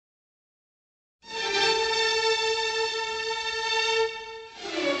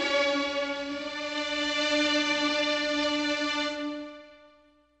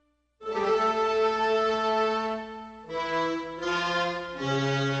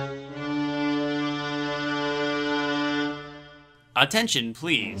Attention,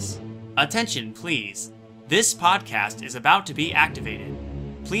 please. Attention, please. This podcast is about to be activated.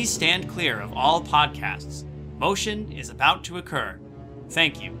 Please stand clear of all podcasts. Motion is about to occur.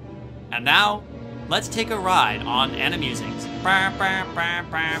 Thank you. And now, let's take a ride on Animusings. Is that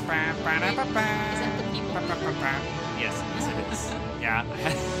the people? Yes, it is. Yeah.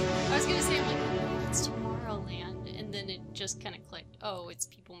 I was gonna say, I'm like, oh, it's Tomorrowland, and then it just kind of clicked. Oh, it's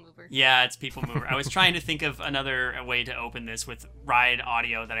People Mover. Yeah, it's People Mover. I was trying to think of another way to open this with ride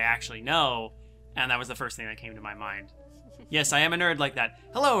audio that I actually know, and that was the first thing that came to my mind. Yes, I am a nerd like that.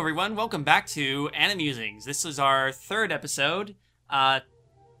 Hello, everyone. Welcome back to Animusings. This is our third episode. I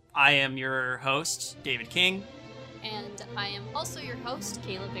am your host, David King. And I am also your host,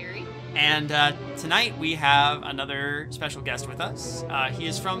 Kayla Berry. And tonight we have another special guest with us. He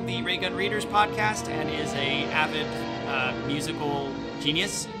is from the Ray Gun Readers podcast and is a avid musical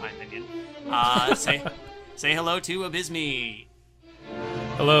genius, in my opinion. Say hello to Abysme.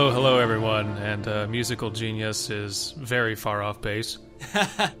 Hello everyone, and musical genius is very far off base.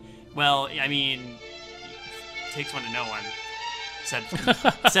 Well, I mean, it takes one to know one.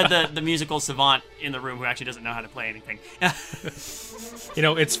 Said the musical savant in the room who actually doesn't know how to play anything. You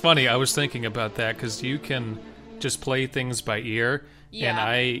know, it's funny, I was thinking about that, because you can just play things by ear, Yeah.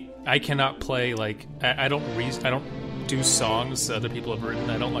 and I cannot play, like, I don't do songs other people have written.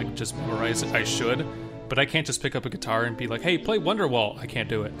 I don't, like, just memorize it. I should, but I can't just pick up a guitar and be like, hey, play Wonderwall. I can't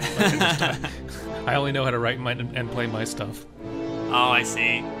do it. I only know how to write and play my stuff. Oh, I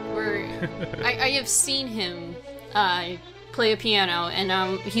see. I have seen him play a piano,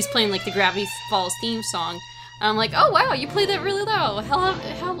 and he's playing like the Gravity Falls theme song. And I'm like, oh wow, you play that really low.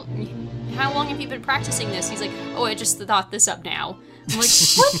 How long have you been practicing this? He's like, oh, I just thought this up now. I'm like,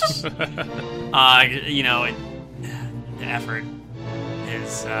 what the? You know, the effort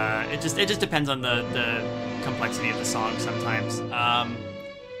is it just depends on the complexity of the song sometimes. I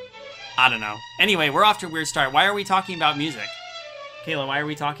don't know. Anyway, we're off to a weird start. Why are we talking about music? Kayla, why are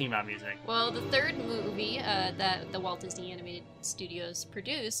we talking about music? Well, the third movie that the Walt Disney Animated Studios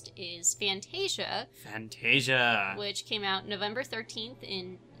produced is Fantasia. Fantasia. Which came out November 13th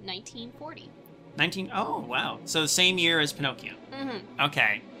in 1940. Oh, wow. So the same year as Pinocchio. Mm-hmm.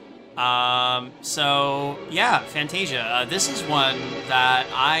 Okay. So, yeah, Fantasia. This is one that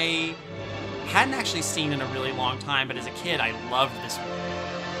I hadn't actually seen in a really long time, but as a kid, I loved this movie.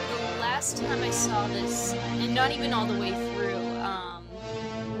 The last time I saw this, and not even all the way through,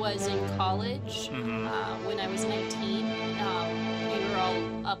 was in college. Mm-hmm. When I was 19. We were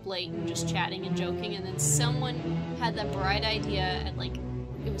all up late and just chatting and joking, and then someone had that bright idea at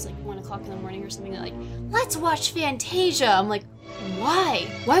it was 1 o'clock in the morning or something, like, let's watch Fantasia. I'm like, why?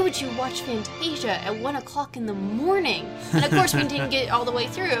 Why would you watch Fantasia at 1 o'clock in the morning? And of course we didn't get all the way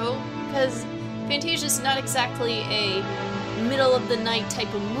through, because Fantasia's not exactly a middle of the night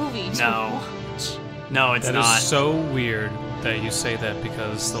type of movie to watch. No, it's not. That is so weird that you say that,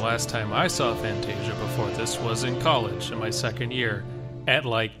 because the last time I saw Fantasia before this was in college in my second year at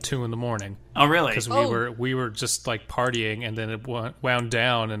 2 in the morning. Oh, really? Because we were just partying, and then it wound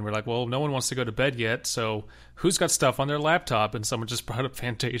down, and we're like, well, no one wants to go to bed yet, so who's got stuff on their laptop? And someone just brought up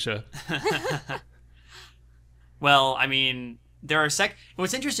Fantasia. Well, I mean, there are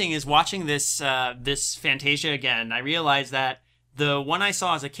what's interesting is watching this Fantasia again, I realized that the one I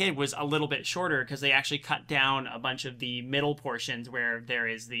saw as a kid was a little bit shorter because they actually cut down a bunch of the middle portions where there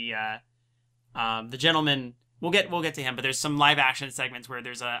is the gentleman. We'll get to him, but there's some live action segments where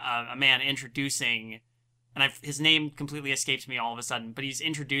there's a man introducing, and his name completely escapes me all of a sudden, but he's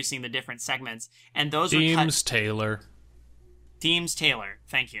introducing the different segments, and those Deems Taylor. Deems Taylor,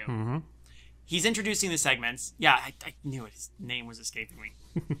 thank you. Mm-hmm. He's introducing the segments. Yeah, I knew it. His name was escaping me.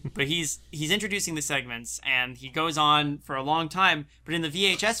 But he's introducing the segments, and he goes on for a long time. But in the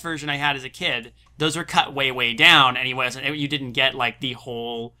VHS version I had as a kid, those were cut way down, and you didn't get the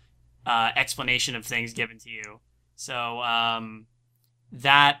whole explanation of things given to you. So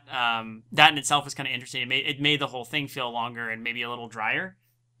that in itself was kind of interesting. It made the whole thing feel longer and maybe a little drier.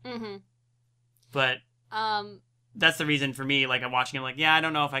 Mm-hmm. But that's the reason for me. I'm watching him. I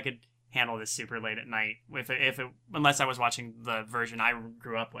don't know if I could handle this super late at night unless I was watching the version I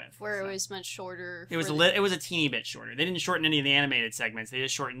grew up with, where it was much shorter. It was a teeny bit shorter. They didn't shorten any of the animated segments. They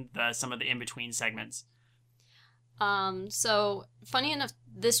just shortened some of the in between segments. So funny enough,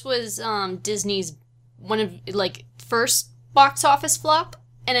 this was Disney's one of first box office flop,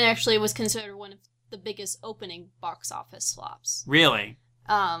 and it actually was considered one of the biggest opening box office flops. Really?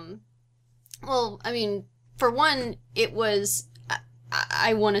 Well, I mean, for one, it was,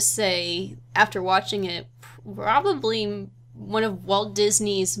 I want to say, after watching it, probably one of Walt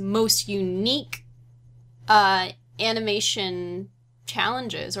Disney's most unique animation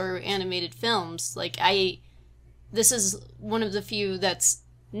challenges or animated films. Like, this is one of the few that's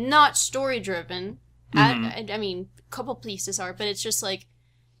not story driven. I mean, a couple pieces are, but it's just like,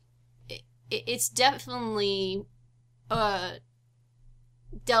 it's definitely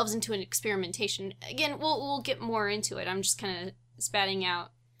delves into an experimentation. Again, we'll get more into it. I'm just kind of spatting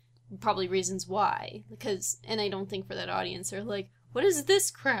out probably reasons why, and I don't think for that audience they're like, what is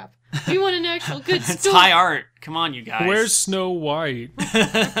this crap? We want an actual good story. It's high art. Come on, you guys. Where's Snow White?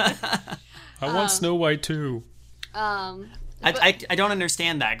 I want Snow White too. I don't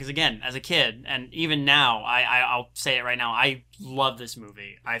understand that, because again, as a kid, and even now, I'll say it right now, I love this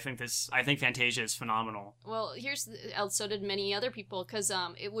movie. I think Fantasia is phenomenal. Well, so did many other people, because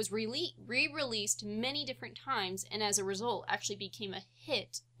it was re-released many different times, and as a result, actually became a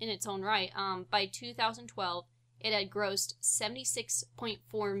hit in its own right. By 2012, it had grossed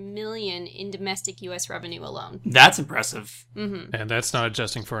 $76.4 million in domestic U.S. revenue alone. That's impressive. Mm-hmm. And that's not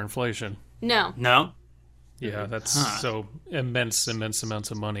adjusting for inflation. No. Yeah, that's so immense amounts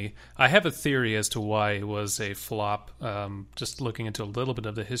of money. I have a theory as to why it was a flop, just looking into a little bit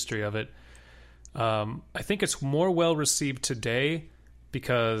of the history of it. I think it's more well-received today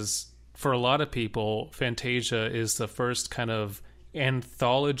because for a lot of people, Fantasia is the first kind of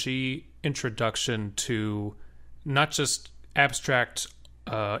anthology introduction to not just abstract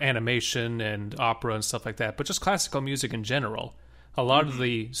animation and opera and stuff like that, but just classical music in general. A lot of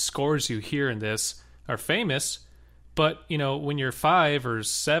the scores you hear in this are famous, but when you're 5 or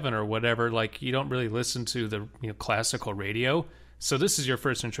 7 or whatever, like, you don't really listen to the classical radio, so this is your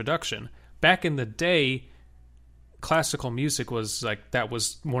first introduction. Back in the day, classical music was that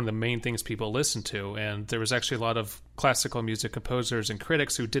was one of the main things people listened to, and there was actually a lot of classical music composers and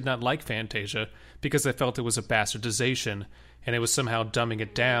critics who did not like Fantasia because they felt it was a bastardization and it was somehow dumbing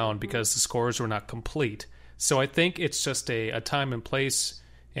it down because the scores were not complete. So I think it's just a time and place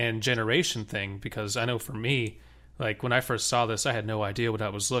and generation thing, because I know for me, like, when I first saw this, I had no idea what I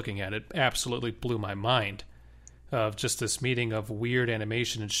was looking at. It absolutely blew my mind of just this meeting of weird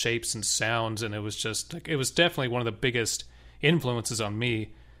animation and shapes and sounds, and it was just like, it was definitely one of the biggest influences on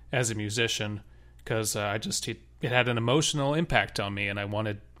me as a musician, because it had an emotional impact on me, and I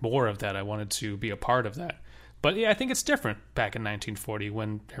wanted more of that. I wanted to be a part of that. But yeah, I think it's different back in 1940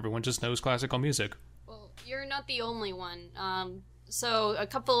 when everyone just knows classical music. Well, you're not the only one. So a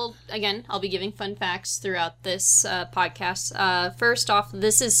couple, again, I'll be giving fun facts throughout this podcast. First off,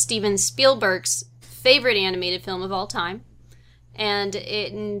 this is Steven Spielberg's favorite animated film of all time. And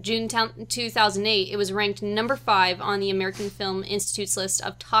in June 2008, it was ranked number 5 on the American Film Institute's list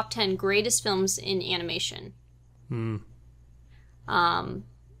of top 10 greatest films in animation.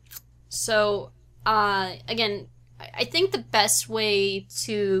 So, again, I think the best way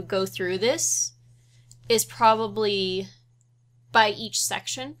to go through this is probably by each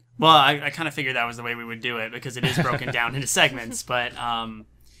section. Well, I kind of figured that was the way we would do it, because it is broken down into segments. But I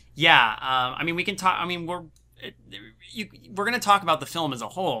mean, we can talk. I mean, we're going to talk about the film as a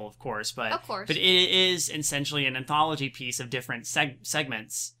whole, of course. But it is essentially an anthology piece of different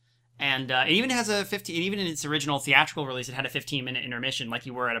segments, and it even has even in its original theatrical release, it had a 15-minute intermission, like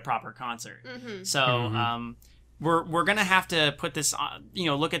you were at a proper concert. Mm-hmm. So. We're gonna have to put this on,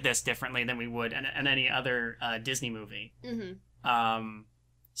 look at this differently than we would in any other Disney movie. Mm-hmm.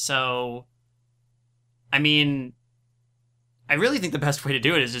 So, I mean, I really think the best way to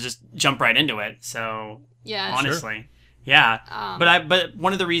do it is to just jump right into it. So, yeah, honestly, sure. Yeah. But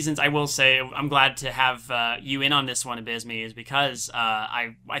one of the reasons I will say I'm glad to have you in on this one, Abysme, is because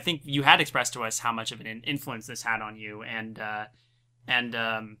I think you had expressed to us how much of an influence this had on you, and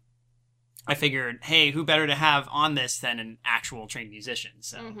I figured, hey, who better to have on this than an actual trained musician?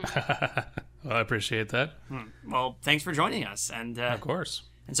 So, well, I appreciate that. Well, thanks for joining us, and of course.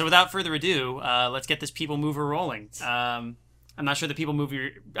 And so, without further ado, let's get this People Mover rolling. I'm not sure if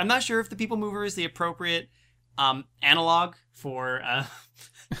the People Mover is the appropriate analog for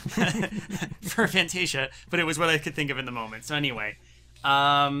for Fantasia, but it was what I could think of in the moment. So anyway,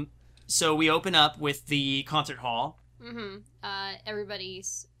 so we open up with the concert hall. Mm-hmm.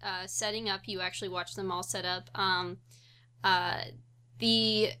 Everybody's setting up. You actually watch them all set up.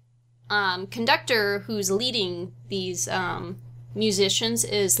 The conductor who's leading these musicians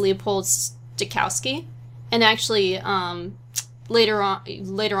is Leopold Stokowski, and actually later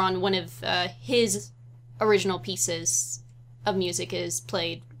on one of his original pieces of music is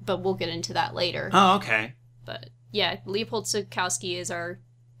played, but we'll get into that later. Oh, okay. But yeah, Leopold Stokowski is our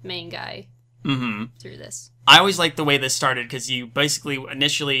main guy through this. I always like the way this started, because you basically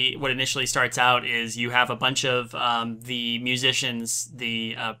what initially starts out is you have a bunch of the musicians,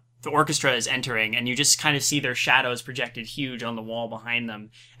 the the orchestra is entering, and you just kind of see their shadows projected huge on the wall behind them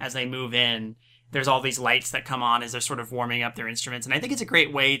as they move in. There's all these lights that come on as they're sort of warming up their instruments, and I think it's a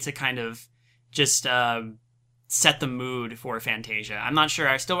great way to kind of just set the mood for Fantasia. I'm not sure.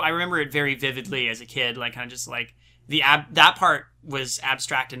 I remember it very vividly as a kid, like kind of just like that part was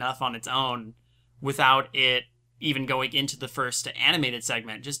abstract enough on its own without it even going into the first animated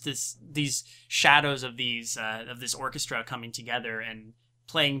segment. Just these shadows of this orchestra coming together and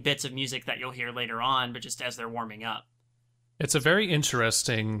playing bits of music that you'll hear later on, but just as they're warming up. It's a very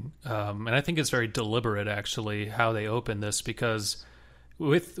interesting, and I think it's very deliberate, actually, how they open this, because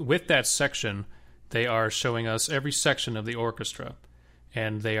with that section, they are showing us every section of the orchestra,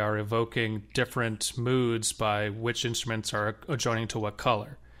 and they are evoking different moods by which instruments are adjoining to what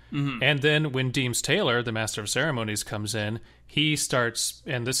color. Mm-hmm. And then when Deems Taylor, the Master of Ceremonies, comes in, he starts,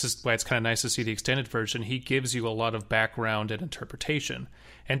 and this is why it's kind of nice to see the extended version, he gives you a lot of background and interpretation.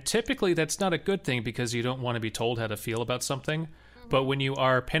 And typically that's not a good thing because you don't want to be told how to feel about something. Mm-hmm. But when you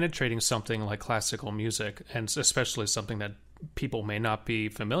are penetrating something like classical music, and especially something that people may not be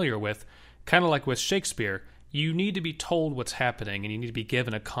familiar with, kind of like with Shakespeare, you need to be told what's happening and you need to be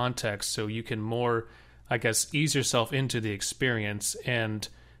given a context so you can more, I guess, ease yourself into the experience. And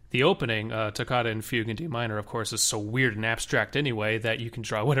the opening, Toccata and Fugue in D minor, of course, is so weird and abstract anyway that you can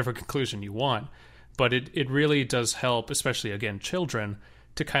draw whatever conclusion you want. But it really does help, especially, again, children,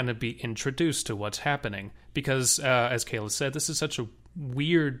 to kind of be introduced to what's happening. Because, as Kayla said, this is such a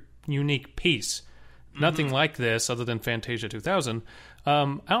weird, unique piece. Mm-hmm. Nothing like this, other than Fantasia 2000,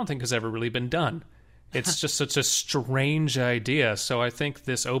 I don't think has ever really been done. It's just such a strange idea. So I think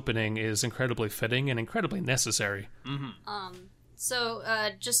this opening is incredibly fitting and incredibly necessary. Mm-hmm. So,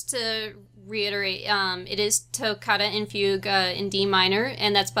 just to reiterate, it is Toccata and Fugue in D minor,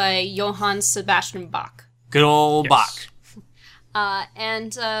 and that's by Johann Sebastian Bach. Good old Bach. I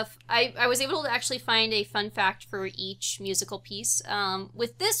was able to actually find a fun fact for each musical piece.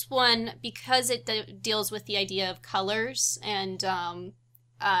 With this one, because it deals with the idea of colors and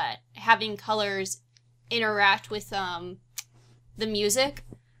having colors interact with the music,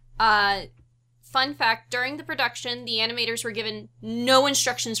 fun fact, during the production, the animators were given no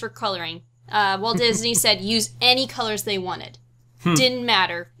instructions for coloring. Walt Disney said use any colors they wanted. Didn't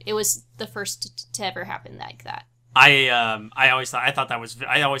matter. It was the first to ever happen like that. I always thought that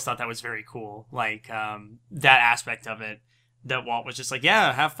was very cool. Like that aspect of it, that Walt was just like,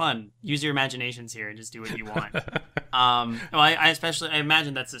 yeah, have fun, use your imaginations here, and just do what you want. I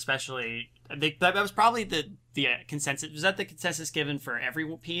imagine that's especially that was probably the consensus. Was that the consensus given for every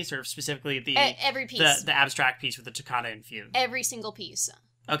piece, or specifically every piece, the abstract piece with the Toccata and Fugue? Every single piece.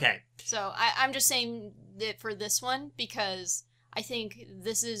 Okay. So I'm just saying that for this one because I think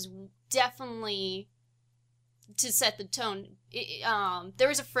this is definitely to set the tone. There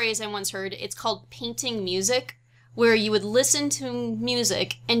was a phrase I once heard. It's called painting music, where you would listen to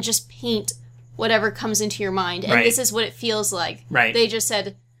music and just paint whatever comes into your mind. And This is what it feels like. Right. They just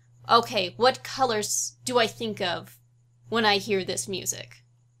said, okay, what colors do I think of when I hear this music?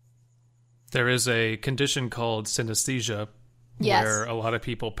 There is a condition called synesthesia, where a lot of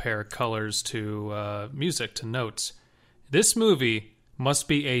people pair colors to music, to notes. This movie must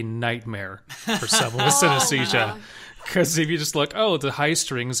be a nightmare for someone with synesthesia. Because if you just look, the high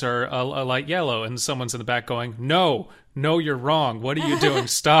strings are a light yellow, and someone's in the back going, no, you're wrong. What are you doing?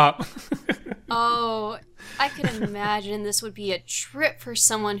 Stop. Oh, I can imagine this would be a trip for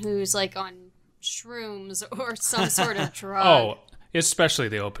someone who's like on shrooms or some sort of drug. Oh, especially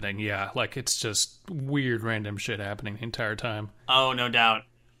the opening, yeah. Like, it's just weird, random shit happening the entire time. Oh, no doubt.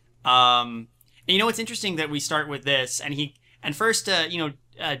 And you know, it's interesting that we start with this, and first,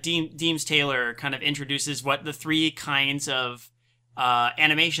 Deems Taylor kind of introduces what the three kinds of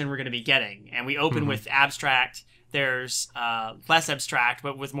animation we're going to be getting. And we open with abstract. There's less abstract,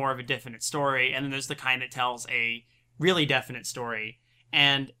 but with more of a definite story. And then there's the kind that tells a really definite story.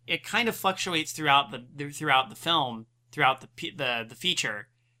 And it kind of fluctuates throughout the film, throughout the feature.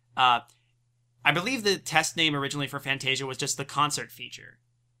 I believe the test name originally for Fantasia was just the concert feature.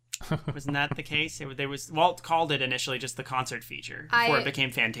 Wasn't that the case? Walt called it initially just the concert feature before it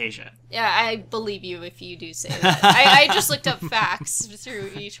became Fantasia. Yeah, I believe you if you do say that. I just looked up facts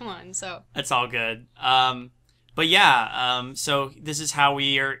through each one, so that's all good. But yeah, so this is how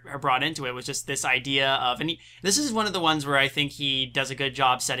we are brought into it, was just this idea of, and this is one of the ones where I think he does a good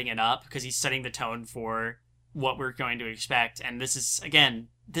job setting it up, because he's setting the tone for what we're going to expect. And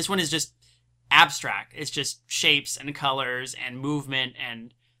this one is just abstract. It's just shapes and colors and movement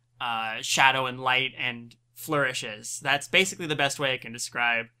and shadow and light and flourishes. That's basically the best way I can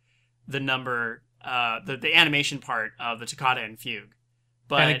describe the animation part of the Toccata and Fugue.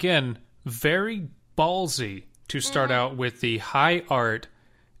 But And again, very ballsy to start out with the high art,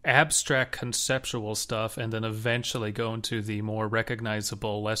 abstract conceptual stuff, and then eventually go into the more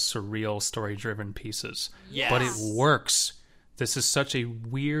recognizable, less surreal, story-driven pieces. Yes. But it works. This is such a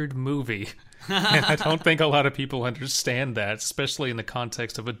weird movie. And I don't think a lot of people understand that, especially in the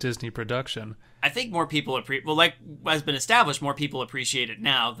context of a Disney production. I think more people like has been established, more people appreciate it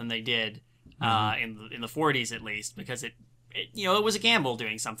now than they did in the 40s at least, because it was a gamble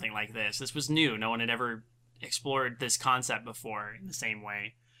doing something like this. This was new. No one had ever explored this concept before in the same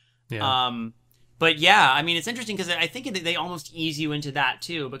way. Yeah. But yeah, I mean, it's interesting because I think they almost ease you into that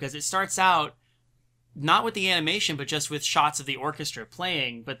too, because it starts out not with the animation, but just with shots of the orchestra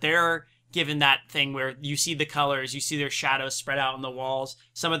playing. But they're given that thing where you see the colors, you see their shadows spread out on the walls.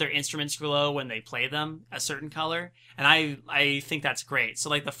 Some of their instruments glow when they play them a certain color, and I think that's great. So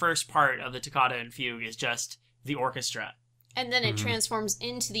like the first part of the Toccata and Fugue is just the orchestra, And then it transforms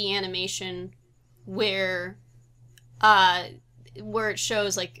into the animation where it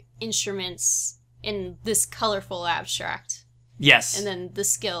shows like instruments in this colorful abstract. Yes. And then the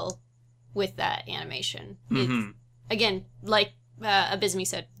skill with that animation. Mm-hmm. Again, like Abysme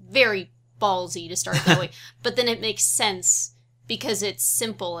said, very ballsy to start that way. But then it makes sense because it's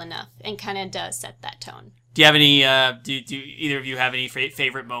simple enough and kind of does set that tone. Do you have any, do either of you have any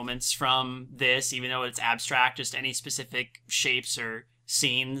favorite moments from this, even though it's abstract, just any specific shapes or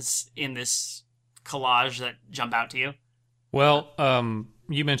scenes in this collage that jump out to you? Well,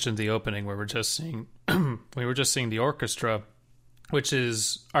 you mentioned the opening where we're just seeing the orchestra, which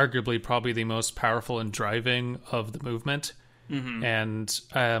is arguably probably the most powerful and driving of the movement. Mm-hmm. And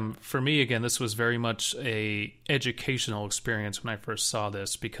for me, again, this was very much a educational experience when I first saw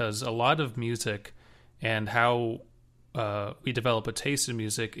this, because a lot of music and how we develop a taste in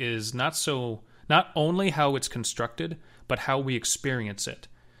music is not only how it's constructed, but how we experience it.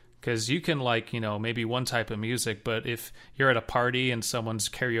 Because you can like, maybe one type of music, but if you're at a party and someone's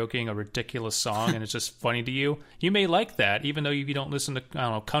karaokeing a ridiculous song and it's just funny to you, you may like that, even though you don't listen to, I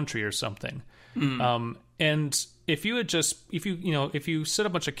don't know, country or something. Mm. And if you sit a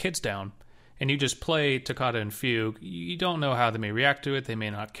bunch of kids down and you just play Toccata and Fugue, you don't know how they may react to it. They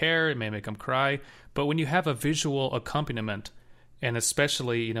may not care. It may make them cry. But when you have a visual accompaniment, and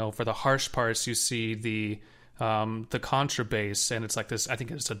especially, for the harsh parts, you see the contrabass, and it's like this, I think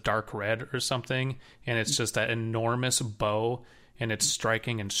it's a dark red or something, and it's just that enormous bow, and it's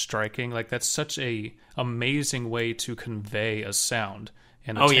striking and striking. Like, that's such a amazing way to convey a sound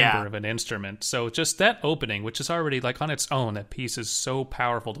and the timbre of an instrument. So just that opening, which is already, like, on its own, that piece is so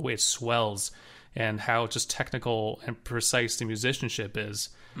powerful, the way it swells and how just technical and precise the musicianship is.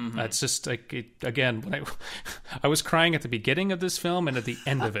 Mm-hmm. It's just like, again, when I was crying at the beginning of this film and at the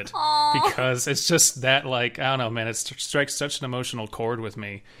end of it, because it's just that, like, I don't know, man, it strikes such an emotional chord with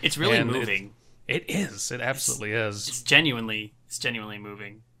me. It's really moving. It is. It absolutely is. It's genuinely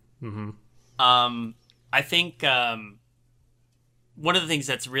moving. Mm-hmm. I think one of the things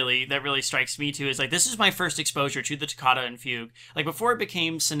that really strikes me too is, like, this is my first exposure to the Toccata and Fugue. Like, before it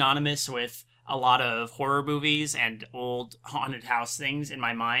became synonymous with a lot of horror movies and old haunted house things in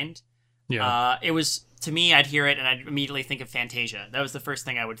my mind. Yeah. It was, to me, I'd hear it and I'd immediately think of Fantasia. That was the first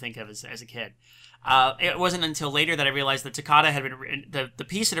thing I would think of as a kid. It wasn't until later that I realized the Toccata had been written, the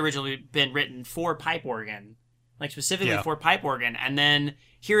piece had originally been written for pipe organ, like specifically for pipe organ. And then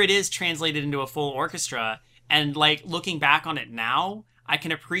here it is translated into a full orchestra. And, like, looking back on it now, I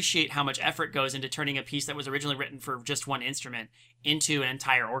can appreciate how much effort goes into turning a piece that was originally written for just one instrument into an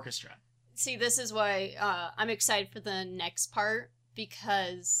entire orchestra. See, this is why I'm excited for the next part,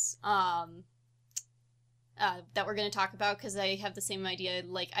 because that we're going to talk about, because I have the same idea.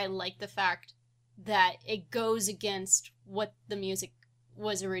 Like, I like the fact that it goes against what the music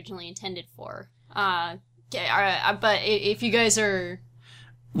was originally intended for. But if you guys are...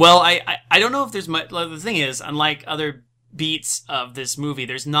 Well, I don't know if there's much... The thing is, unlike other beats of this movie,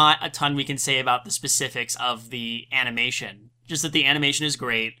 there's not a ton we can say about the specifics of the animation. Just that the animation is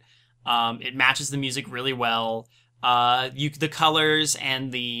great. It matches the music really well. The colors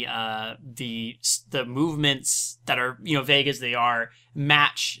and the movements that are, vague as they are,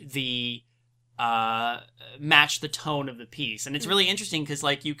 match the tone of the piece. And it's really interesting because,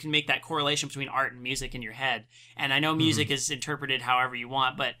 like, you can make that correlation between art and music in your head. And I know music is interpreted however you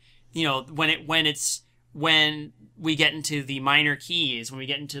want, but when we get into the minor keys, when we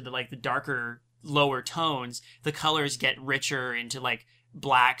get into the darker lower tones, the colors get richer into, like,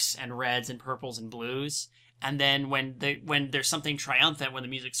 blacks and reds and purples and blues. And then when there's something triumphant, when the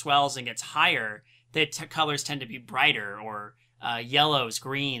music swells and gets higher, the colors tend to be brighter, or yellows,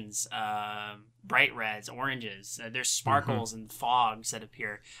 greens, bright reds, oranges. There's sparkles and fogs that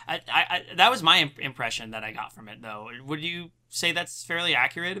appear. That was my impression that I got from it, though. Would you say that's fairly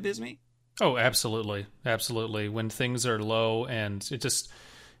accurate, Abysme? Oh, absolutely, absolutely. When things are low, and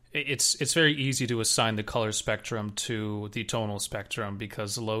it's very easy to assign the color spectrum to the tonal spectrum,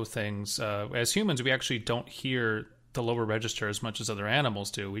 because low things, as humans, we actually don't hear the lower register as much as other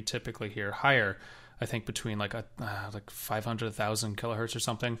animals do. We typically hear higher. I think between like 500,000 kilohertz or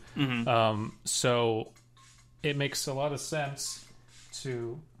something. So it makes a lot of sense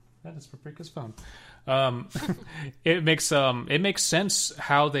to. That is Paprika's phone. It makes sense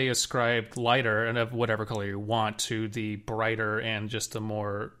how they ascribed lighter and of whatever color you want to the brighter and just the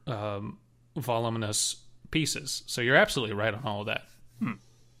more voluminous pieces. So you're absolutely right on all of that.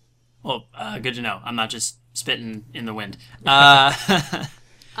 Well, good to know. I'm not just spitting in the wind.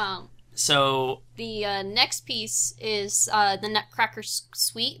 So the next piece is the Nutcracker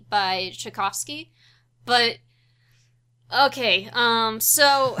Suite by Tchaikovsky, but okay,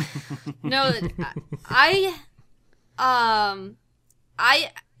 so no, I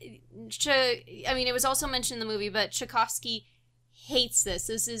mean, it was also mentioned in the movie, but Tchaikovsky hates this.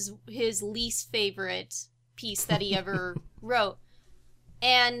 This is his least favorite piece that he ever wrote.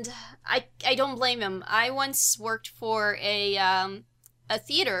 And I don't blame him. I once worked for a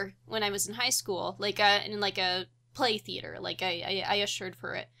theater when I was in high school, in a play theater. I ushered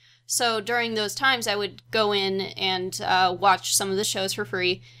for it. So during those times, I would go in and watch some of the shows for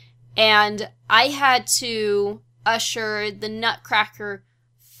free, and I had to usher the Nutcracker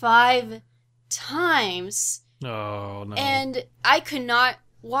 5 times. Oh no! And I could not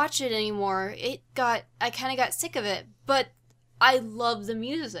watch it anymore. I kind of got sick of it, but I love the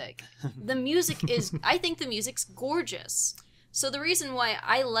music. The music is, I think the music's gorgeous. So the reason why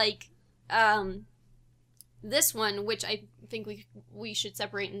I like this one, which I think we should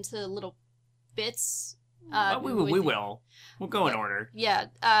separate into little bits. We will. We'll go in order. Yeah,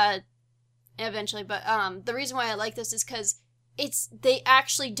 eventually. But the reason why I like this is because they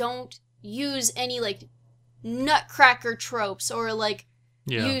actually don't use any like Nutcracker tropes or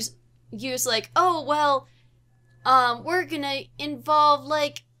use like, oh well, we're gonna involve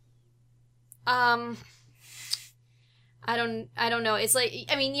like I don't know. It's like,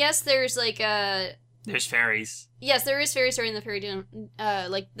 I mean, yes, there's like there's fairies. Yes, there is fairies during the fairy dance,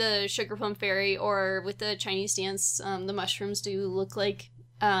 like the Sugar Plum Fairy, or with the Chinese dance, the mushrooms do look like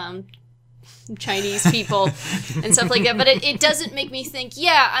Chinese people and stuff like that. But it doesn't make me think,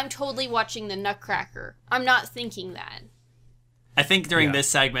 yeah, I'm totally watching the Nutcracker. I'm not thinking that. I think during this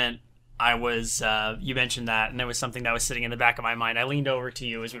segment, I was, you mentioned that, and there was something that was sitting in the back of my mind. I leaned over to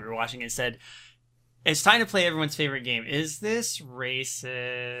you as we were watching and said, it's time to play everyone's favorite game. Is this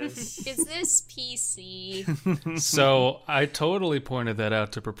racist? Is this PC? So I totally pointed that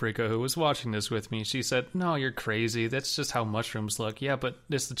out to Paprika, who was watching this with me. She said, no, you're crazy. That's just how mushrooms look. Yeah, but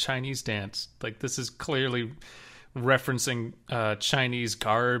it's the Chinese dance. Like, this is clearly referencing Chinese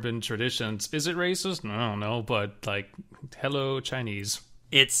garb and traditions. Is it racist? No, I don't know, but like, hello, Chinese.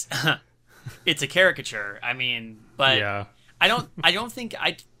 It's a caricature. I mean, but yeah. I don't think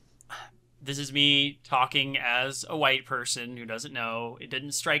this is me talking as a white person who doesn't know. It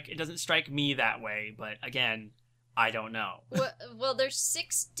doesn't strike me that way, but again, I don't know. Well, there's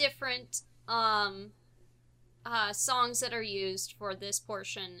 6 different songs that are used for this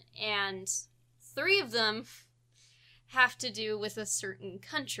portion, and 3 of them have to do with a certain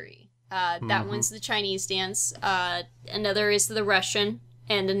country. That one's the Chinese dance, another is the Russian,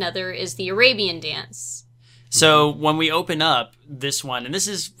 and another is the Arabian dance. So when we open up this one, and this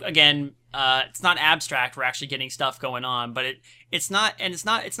is, again, it's not abstract, we're actually getting stuff going on, but it's not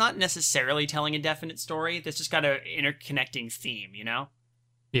necessarily telling a definite story. It's just got an interconnecting theme, you know?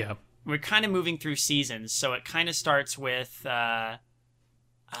 Yeah. We're kind of moving through seasons, so it kind of starts with, I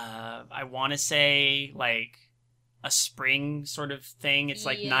want to say, like, a spring sort of thing. It's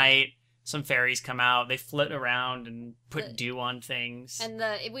like night, some fairies come out, they flit around and put dew on things. And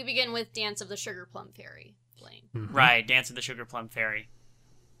we begin with Dance of the Sugar Plum Fairy playing. Mm-hmm. Right, Dance of the Sugar Plum Fairy.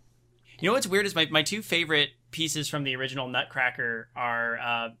 You know what's weird is my 2 favorite pieces from the original Nutcracker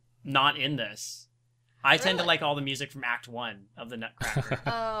are not in this. I tend to like all the music from Act 1 of the Nutcracker.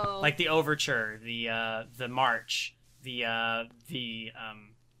 Oh. Like the overture, the march, the I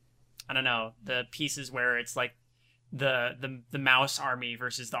don't know, the pieces where it's like the mouse army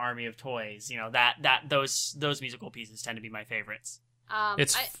versus the army of toys. You know, those musical pieces tend to be my favorites.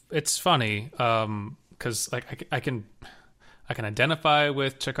 It's funny because like I can identify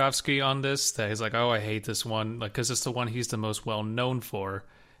with Tchaikovsky on this. That he's like, oh, I hate this one, like, because it's the one he's the most well known for.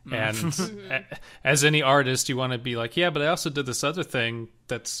 And as any artist, you want to be like, yeah, but I also did this other thing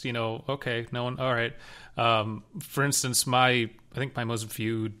that's, okay, no one, all right. For instance, I think my most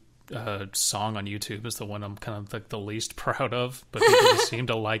viewed song on YouTube is the one I'm kind of like the least proud of, but people just seem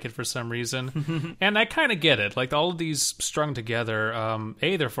to like it for some reason. And I kind of get it. Like all of these strung together,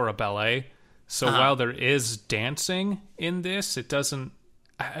 they're for a ballet. So while there is dancing in this, it doesn't,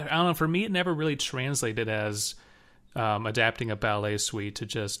 I don't know, for me, it never really translated as adapting a ballet suite to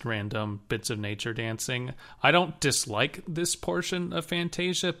just random bits of nature dancing. I don't dislike this portion of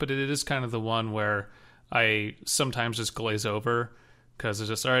Fantasia, but it is kind of the one where I sometimes just glaze over because it's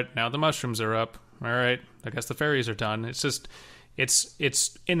just, all right, now the mushrooms are up. All right, I guess the fairies are done. It's just,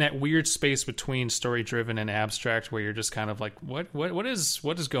 it's in that weird space between story-driven and abstract where you're just kind of like, what is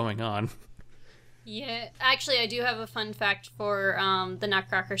going on? Yeah, actually, I do have a fun fact for the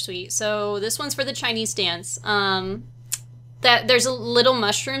Nutcracker Suite. So this one's for the Chinese dance. That there's a little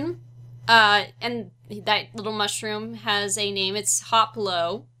mushroom, and that little mushroom has a name. It's Hop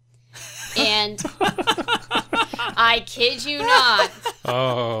Lo, and I kid you not.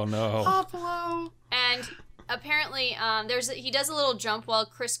 Oh no! Hop Lo. And apparently, he does a little jump while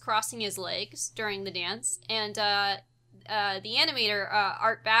crisscrossing his legs during the dance, and the animator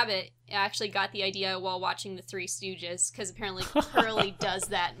Art Babbitt actually got the idea while watching the Three Stooges, because apparently Curly does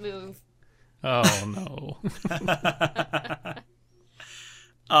that move. Oh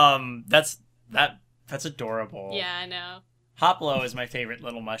no. That's adorable. Yeah, I know. Hoplo is my favorite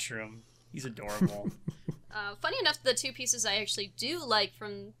little mushroom. He's adorable. Funny enough, the two pieces I actually do like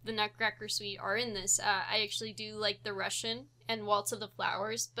from the Nutcracker Suite are in this. I actually do like the Russian and Waltz of the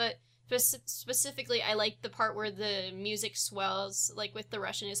Flowers, but specifically, I like the part where the music swells, like with the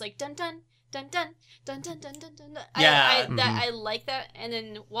Russian. It's like dun dun dun dun dun dun dun dun dun. Yeah, I like that. And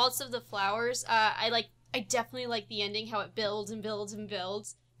then Waltz of the Flowers, I definitely like the ending, how it builds and builds and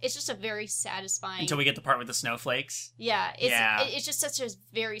builds. It's just a very satisfying. Until we get the part with the snowflakes. Yeah, it's just such a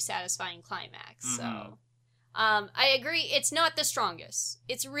very satisfying climax. So, I agree. It's not the strongest.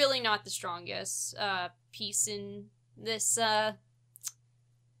 It's really not the strongest piece in this.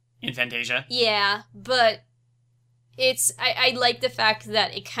 In Fantasia? Yeah, but I like the fact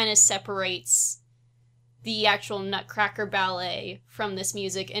that it kind of separates the actual Nutcracker ballet from this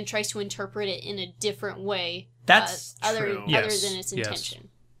music and tries to interpret it in a different way. That's other true. than its intention.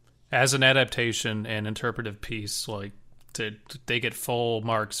 As an adaptation and interpretive piece, like they get full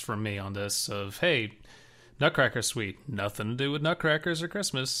marks from me on this of, hey, Nutcracker Suite, nothing to do with Nutcrackers or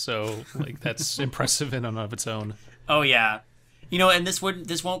Christmas, so like that's impressive in and of its own. Oh yeah. And this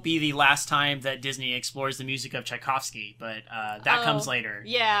won't be the last time that Disney explores the music of Tchaikovsky, but that comes later.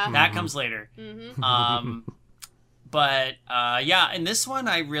 Yeah. That comes later. But yeah, in this one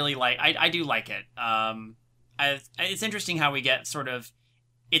I really like. I do like it. It's interesting how we get sort of.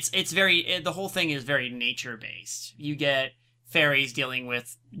 It's very. The whole thing is very nature based. You get fairies dealing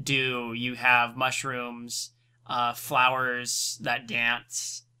with dew. You have mushrooms, flowers that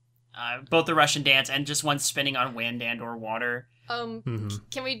dance. Both the Russian dance and just one spinning on wind and or water.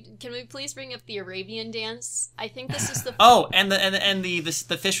 Can we please bring up the Arabian dance? I think this is the and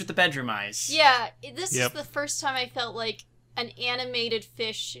the fish with the bedroom eyes. Yeah, this is the first time I felt like an animated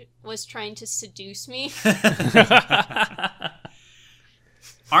fish was trying to seduce me.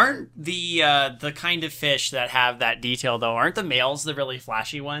 Aren't the kind of fish that have that detail though? Aren't the males the really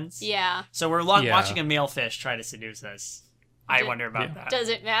flashy ones? Yeah. So we're watching a male fish try to seduce us. I wonder about that. Does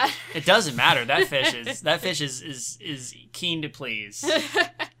it matter? It doesn't matter. That fish is keen to please.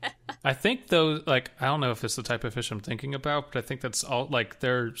 I think though, like, I don't know if it's the type of fish I'm thinking about, but I think that's all, like,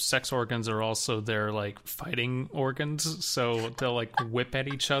 their sex organs are also their like fighting organs, so they'll like whip at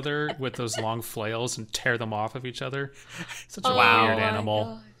each other with those long flails and tear them off of each other. Such a weird animal.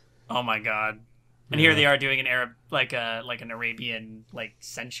 God. Oh my god! And here they are doing an Arab, like an Arabian, like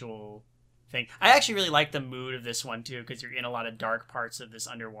sensual thing. I actually really like the mood of this one too, because you're in a lot of dark parts of this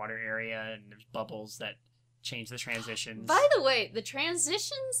underwater area, and there's bubbles that change the transitions. By the way, the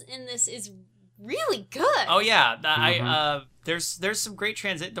transitions in this is really good. Oh yeah, there's some great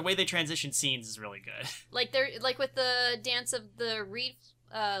transit. The way they transition scenes is really good. Like with the dance of the reed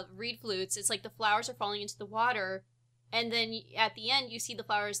flutes, it's like the flowers are falling into the water, and then at the end you see the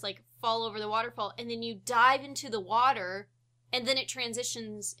flowers like fall over the waterfall, and then you dive into the water. And then it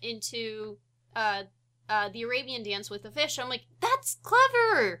transitions into the Arabian dance with the fish. I'm like, that's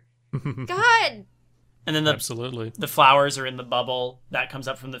clever! God! And then absolutely, the flowers are in the bubble that comes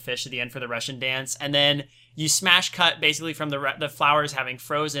up from the fish at the end for the Russian dance. And then you smash cut basically from the flowers having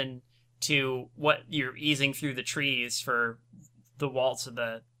frozen to what you're easing through the trees for the waltz of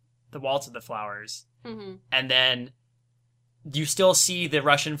the flowers. Mm-hmm. And then you still see the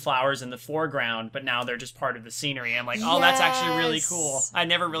Russian flowers in the foreground, but now they're just part of the scenery. I'm like, oh, that's actually really Yes. cool. I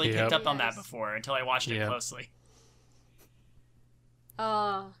never really picked up on that Yes. before until I watched it Yep. closely.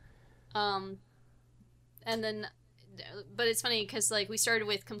 And then, but it's funny because like we started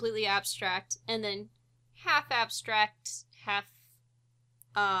with completely abstract, and then half abstract, half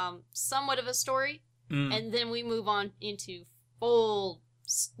somewhat of a story, and then we move on into full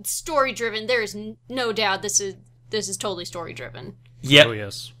story driven. There is no doubt this is totally story driven. Yep. Oh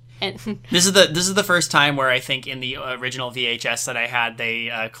yes. And This is the first time where I think in the original VHS that I had they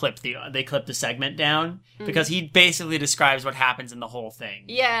clipped the segment down because he basically describes what happens in the whole thing.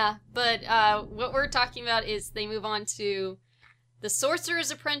 yeah, but what we're talking about is they move on to The Sorcerer's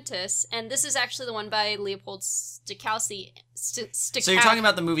Apprentice, and this is actually the one by Leopold Stokowski. So you're talking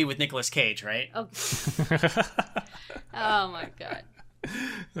about the movie with Nicolas Cage, right? Oh, oh my god.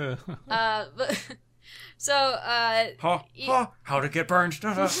 But so How to get burned?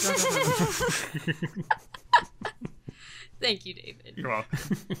 thank you, David. You're welcome.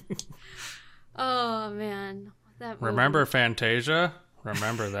 Oh man, that movie. Remember Fantasia?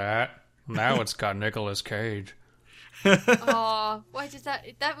 Remember that? Now it's got Nicolas Cage. Oh, why did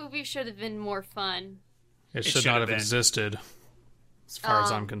that movie should have been more fun. It should should not have have been. existed, as far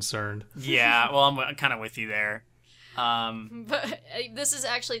as I'm concerned. Yeah, well, I'm kind of with you there. But this is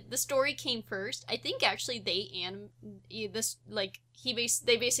actually the story came first. I think actually they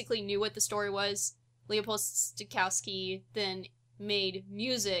basically knew what the story was. Leopold Stokowski then made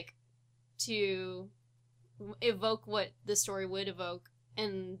music to evoke what the story would evoke,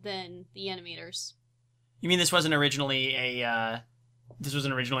 and then the animators. You mean this wasn't originally a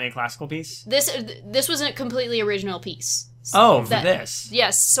classical piece? This was a completely original piece. Oh, for That- this.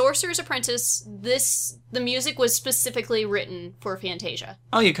 Yes, Sorcerer's Apprentice. The music was specifically written for Fantasia.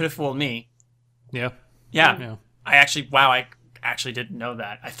 Oh, you could have fooled me. Yeah. Yeah. Yeah. I actually didn't know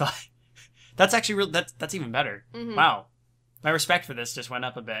that. I thought that's actually real. That's even better. Mhm. Wow, my respect for this just went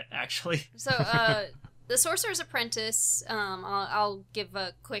up a bit. Actually, So, The Sorcerer's Apprentice, I'll give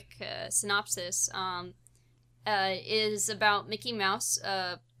a quick synopsis, is about Mickey Mouse,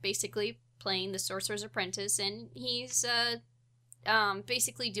 basically playing the Sorcerer's Apprentice, and he's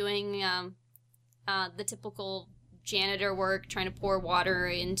basically doing the typical janitor work, trying to pour water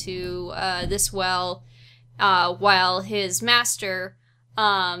into this well, while his master,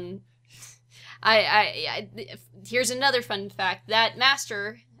 here's another fun fact, that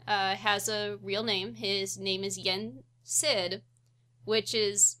master has a real name. His name is Yen Sid, which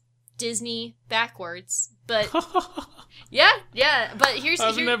is Disney backwards. But yeah. But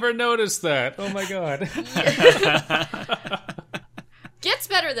I've never noticed that. Oh my god. Gets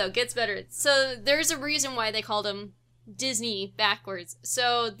better though. Gets better. So there's a reason why they called him Disney backwards.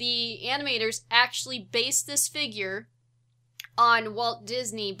 So the animators actually based this figure on Walt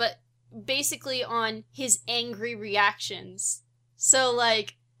Disney, but basically on his angry reactions. So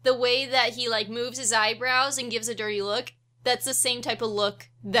like the way that he like moves his eyebrows and gives a dirty look, that's the same type of look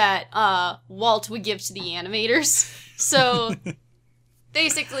that Walt would give to the animators. So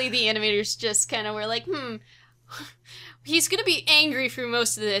basically the animators just kind of were like, he's gonna be angry through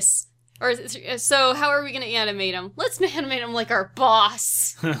most of this. So how are we gonna animate him? Let's animate him like our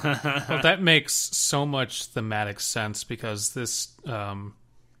boss. Well, that makes so much thematic sense because this,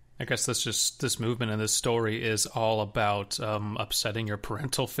 I guess this movement and this story is all about upsetting your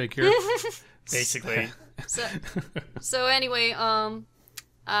parental figure. basically. So anyway,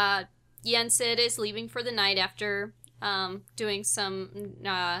 Yen Sid is leaving for the night after doing some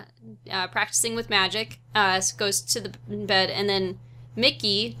practicing with magic. Goes to the bed, and then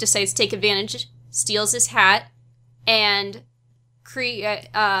Mickey decides to take advantage, steals his hat, and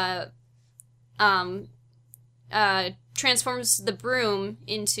transforms the broom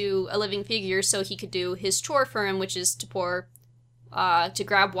into a living figure so he could do his chore for him, which is to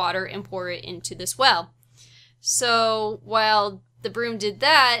grab water and pour it into this well. So while the broom did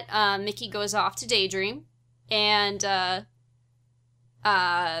that, Mickey goes off to daydream and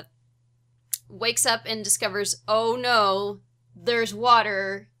wakes up and discovers, oh no, there's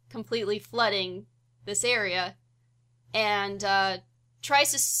water completely flooding this area, and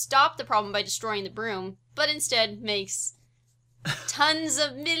tries to stop the problem by destroying the broom, but instead makes tons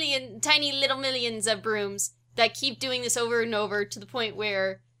of tiny little millions of brooms that keep doing this over and over to the point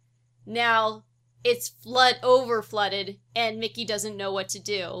where now it's over flooded and Mickey doesn't know what to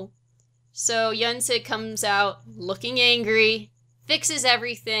do. So Yen Sid comes out looking angry, fixes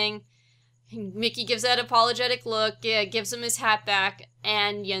everything. Mickey gives that apologetic look, gives him his hat back,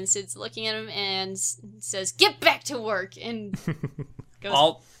 and Yen Sid's looking at him and says, "Get back to work!" and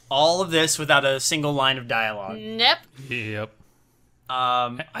goes, All of this without a single line of dialogue. Nope. Yep.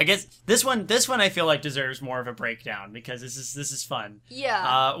 I guess this one I feel like deserves more of a breakdown because this is fun.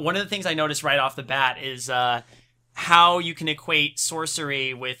 Yeah. One of the things I noticed right off the bat is how you can equate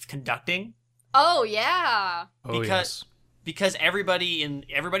sorcery with conducting. Oh yeah. Because everybody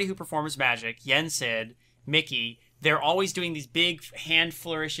who performs magic, Yen Sid, Mickey, they're always doing these big hand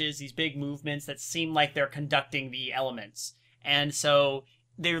flourishes, these big movements that seem like they're conducting the elements. And so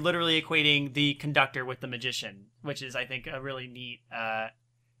they're literally equating the conductor with the magician, which is, I think, a really neat,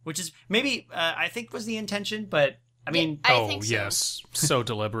 which is maybe, I think was the intention, but I mean... I think so. Yes. So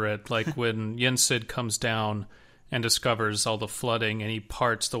deliberate. Like when Yen Sid comes down and discovers all the flooding and he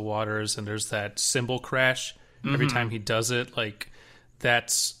parts the waters and there's that cymbal crash every time he does it, like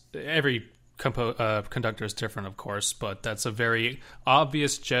that's... Every conductor is different, of course, but that's a very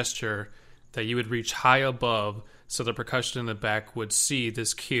obvious gesture that you would reach high above so the percussion in the back would see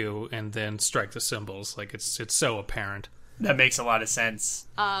this cue and then strike the cymbals. Like it's so apparent. That makes a lot of sense.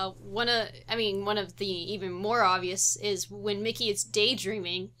 One of the even more obvious is when Mickey is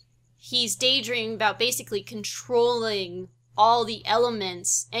daydreaming. He's daydreaming about basically controlling all the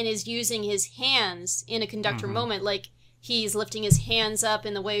elements and is using his hands in a conductor moment. Like he's lifting his hands up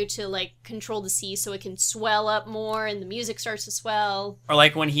in the way to like control the sea so it can swell up more and the music starts to swell. Or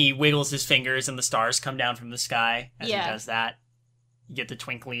like when he wiggles his fingers and the stars come down from the sky as he does that. You get the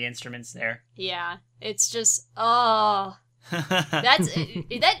twinkly instruments there. Yeah. It's just, that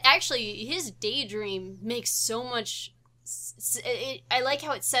actually, his daydream makes so much, I like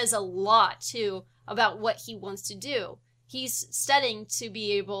how it says a lot too about what he wants to do. He's studying to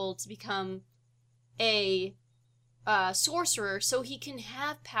be able to become a sorcerer so he can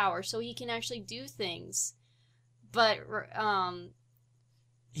have power, so he can actually do things. But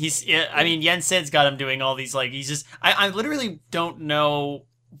Yen Sid's got him doing all these, like, he's just I literally don't know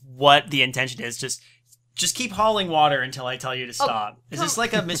what the intention is. Just keep hauling water until I tell you to stop. Is this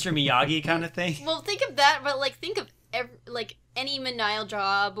like a Mr. Miyagi kind of thing? Well, think of that, but like think of any menial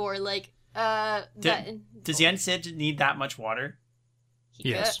job or like does Yen Sid need that much water?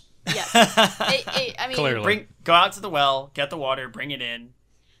 Yes. Yes. I mean, clearly. Go out to the well, get the water, bring it in.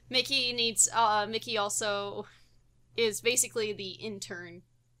 Mickey also is basically the intern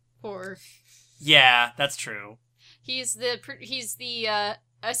for... Yeah, that's true. He's the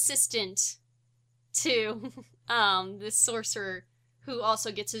assistant to this sorcerer who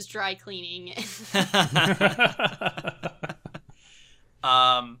also gets his dry cleaning.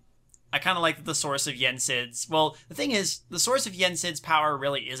 I kind of like that the source of Yen Sid's... Well, the thing is, the source of Yen Sid's power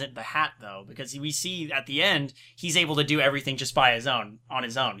really isn't the hat, though, because we see at the end, he's able to do everything just on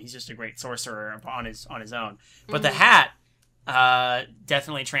his own. He's just a great sorcerer on his own. But the hat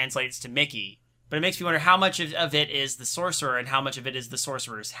definitely translates to Mickey. But it makes me wonder how much of it is the sorcerer and how much of it is the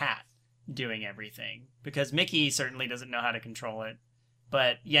sorcerer's hat doing everything. Because Mickey certainly doesn't know how to control it.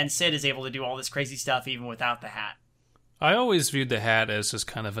 But Yen Sid is able to do all this crazy stuff even without the hat. I always viewed the hat as just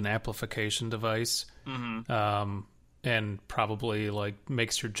kind of an amplification device, and probably like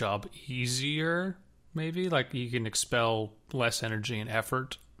makes your job easier. Maybe like you can expel less energy and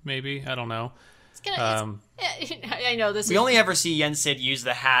effort. Maybe I don't know. I know this. We only ever see Yen Sid use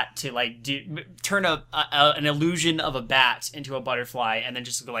the hat to like turn an illusion of a bat into a butterfly, and then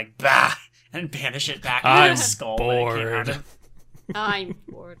just go like bah and banish it back into his skull. Bored. I'm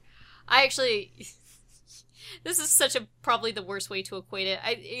bored. I actually. This is probably the worst way to equate it.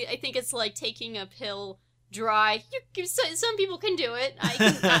 I think it's like taking a pill dry. Some people can do it.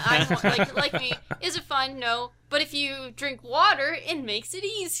 I'm like me. Is it fun? No. But if you drink water, it makes it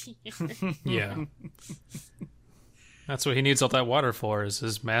easier. Yeah. That's what he needs all that water for, is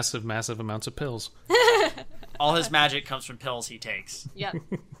his massive, massive amounts of pills. All his magic comes from pills he takes. Yeah.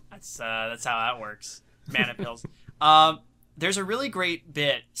 That's how that works. Mana pills. There's a really great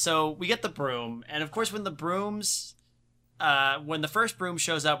bit. So we get the broom, and of course when the first broom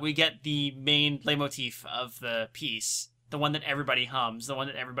shows up, we get the main leitmotif of the piece, the one that everybody hums, the one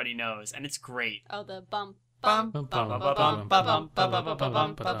that everybody knows, and it's great. Oh, the bum.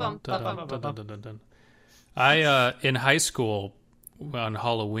 I in high school on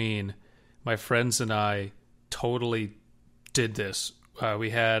Halloween, my friends and I totally did this. We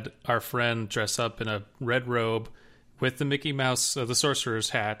had our friend dress up in a red robe with the Mickey Mouse, the sorcerer's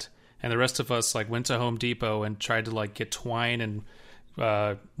hat, and the rest of us like went to Home Depot and tried to like get twine and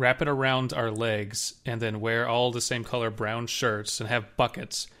wrap it around our legs, and then wear all the same color brown shirts and have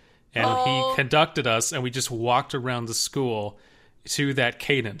buckets. And he conducted us, and we just walked around the school to that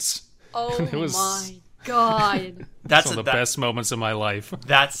cadence. Oh my god! That's one of the best moments of my life.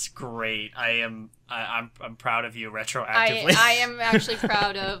 That's great. I I'm proud of you retroactively. I am actually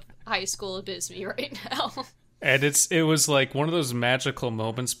proud of High School Abysme right now. And it was like one of those magical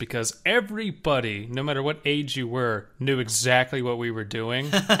moments because everybody, no matter what age you were, knew exactly what we were doing.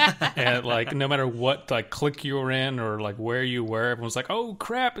 And like no matter what like clique you were in or like where you were, everyone was like, "Oh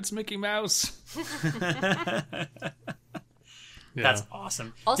crap, it's Mickey Mouse." Yeah. That's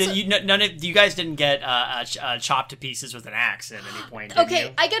awesome. Also- You guys didn't get chopped to pieces with an axe at any point, did Okay,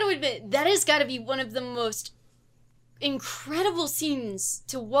 you? I gotta admit, that has gotta be one of the most incredible scenes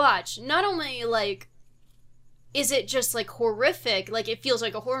to watch. Not only, like, is it just, like, horrific, like, it feels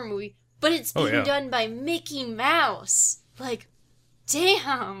like a horror movie, but it's being done by Mickey Mouse. Like,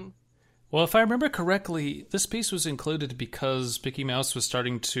 damn. Well, if I remember correctly, this piece was included because Mickey Mouse was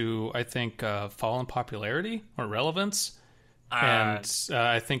starting to, I think, fall in popularity or relevance. And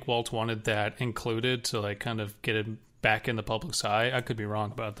I think Walt wanted that included to, like, kind of get it back in the public's eye. I could be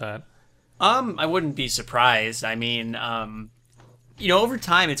wrong about that. I wouldn't be surprised. I mean, over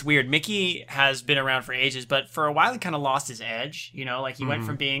time, it's weird. Mickey has been around for ages, but for a while, he kind of lost his edge. Like, he went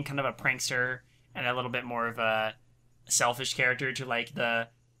from being kind of a prankster and a little bit more of a selfish character to, like, the,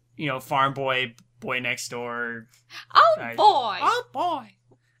 farm boy next door. Oh, boy! Oh, boy!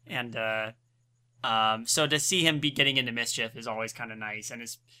 And, so to see him be getting into mischief is always kind of nice. And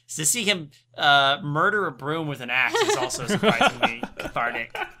to see him murder a broom with an axe is also surprisingly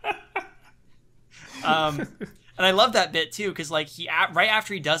cathartic. And I love that bit too, because like right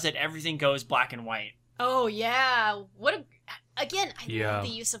after he does it, everything goes black and white. Oh yeah, I Yeah. love the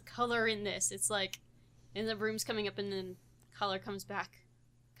use of color in this. It's like, and the broom's coming up, and then color comes back.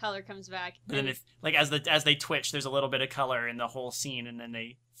 But then as they twitch, there's a little bit of color in the whole scene, and then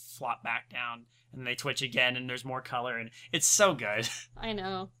they flop back down, and then they twitch again, and there's more color, and it's so good. I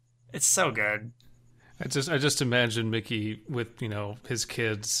know. It's so good. I just imagine Mickey with, his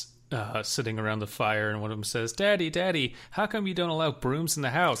kids sitting around the fire, and one of them says, Daddy, how come you don't allow brooms in the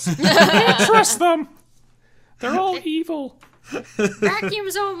house? I can't trust them. They're all evil.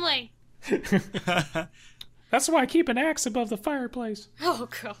 Vacuums only. That's why I keep an axe above the fireplace. Oh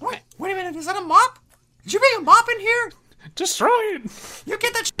god. Wait a minute, is that a mop? Did you bring a mop in here? Destroy it. You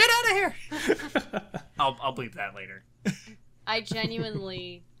get that shit out of here. I'll bleep that later. I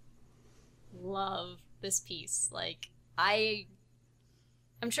genuinely love this piece. Like,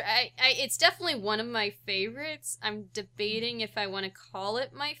 I'm sure it's definitely one of my favorites. I'm debating if I want to call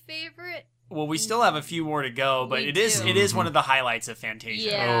it my favorite. Well, we still have a few more to go, but it is one of the highlights of Fantasia.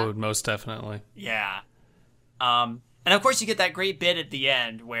 Yeah. Oh, most definitely. Yeah. And of course you get that great bit at the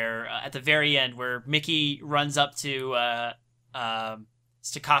end where, at the very end, where Mickey runs up to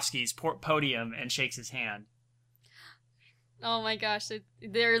Stokowski's podium and shakes his hand. Oh my gosh,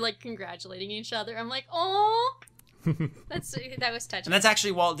 they're like congratulating each other. I'm like, oh, that was touching. And that's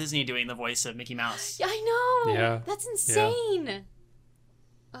actually Walt Disney doing the voice of Mickey Mouse. Yeah, I know. Yeah. That's insane. Yeah.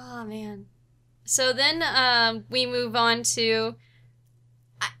 Oh man. So then we move on to.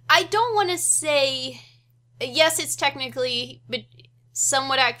 I don't want to say. Yes, it's technically, but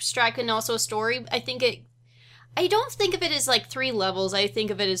somewhat abstract and also a story. I don't think of it as like 3 levels. I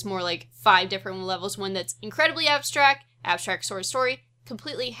think of it as more like 5 different levels. One that's incredibly abstract sort of story,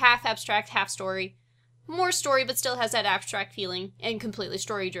 completely half abstract, half story, more story but still has that abstract feeling, and completely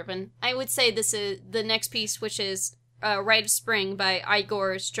story driven. I would say this is the next piece, which is Rite of Spring by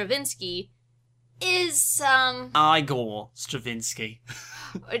Igor Stravinsky. Igor Stravinsky.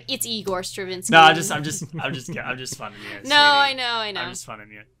 It's Igor Stravinsky. No, I'm just funning you. No, I know. I'm just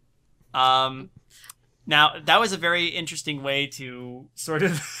funning you. Now that was a very interesting way to sort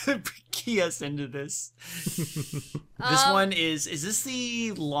of key us into this. This one is this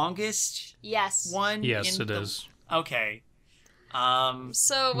the longest? Yes. One? Yes, it is. Okay.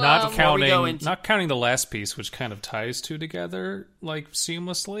 So not counting the last piece, which kind of ties two together like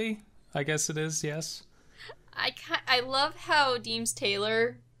seamlessly. I guess it is. Yes. I love how Deems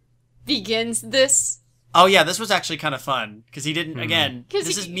Taylor begins this. Oh yeah, this was actually kind of fun because he didn't. Again,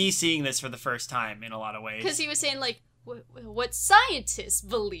 this is me seeing this for the first time in a lot of ways. Because he was saying like what scientists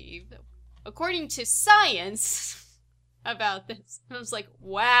believe, according to science, about this. I was like,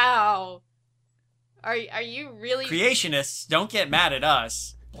 wow, are you really creationists? Don't get mad at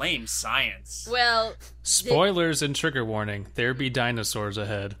us. Blame science. Well, spoilers and trigger warning. There be dinosaurs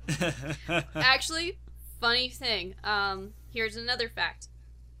ahead. Actually, funny thing. Here's another fact.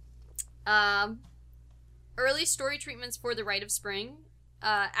 Early story treatments for The Rite of Spring,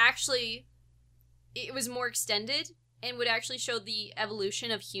 actually, it was more extended and would actually show the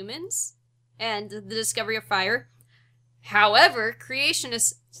evolution of humans and the discovery of fire. However,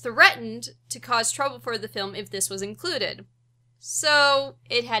 creationists threatened to cause trouble for the film if this was included. So,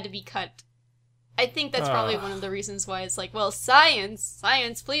 it had to be cut. I think that's probably one of the reasons why it's like, well, science,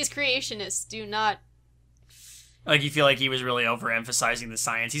 please, creationists, do not. Like, you feel like he was really overemphasizing the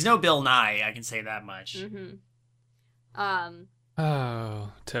science. He's no Bill Nye, I can say that much. Mm-hmm.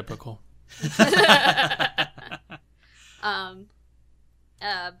 Oh, typical.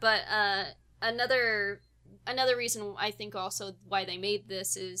 But another reason I think also why they made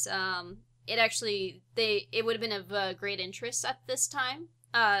this is it would have been of great interest at this time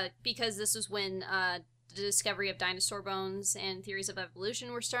because this was when the discovery of dinosaur bones and theories of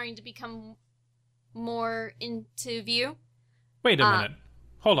evolution were starting to become more into view. Wait a minute.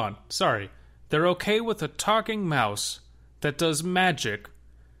 Hold on. Sorry. They're okay with a talking mouse that does magic,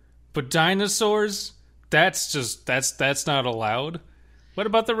 but dinosaurs? That's not allowed. What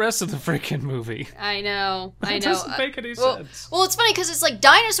about the rest of the freaking movie? I know. It doesn't make any sense. Well, it's funny because it's like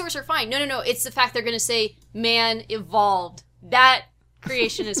dinosaurs are fine. No. It's the fact they're going to say man evolved. That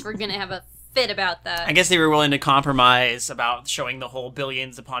creationists were going to have a fit about that. I guess they were willing to compromise about showing the whole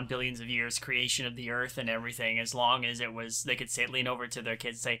billions upon billions of years creation of the Earth and everything, as long as it was they could lean over to their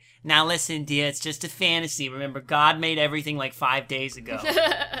kids and say, "Now listen, dear, it's just a fantasy. Remember, God made everything like 5 days ago."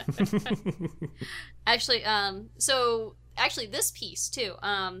 Actually, this piece too,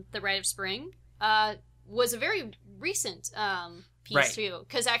 "The Rite of Spring," was a very recent piece too,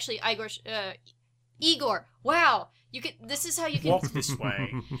 because actually Igor. Wow. This is how you can walk this way.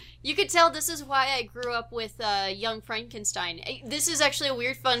 You could tell this is why I grew up with Young Frankenstein. This is actually a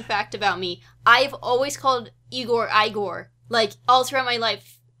weird fun fact about me. I've always called Igor, like all throughout my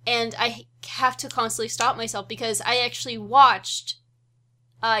life, and I have to constantly stop myself because I actually watched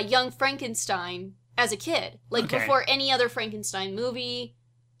Young Frankenstein as a kid, before any other Frankenstein movie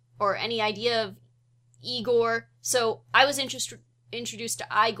or any idea of Igor. So I was introduced to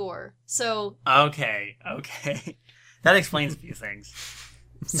Igor. So okay. That explains a few things.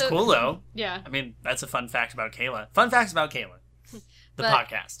 It's cool, though. Yeah. I mean, that's a fun fact about Kayla. Fun facts about Kayla. The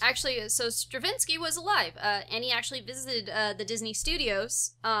podcast. Actually, so Stravinsky was alive, and he actually visited the Disney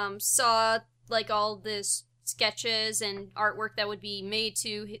studios, saw, all this sketches and artwork that would be made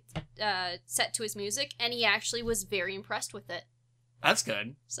to set to his music, and he actually was very impressed with it. That's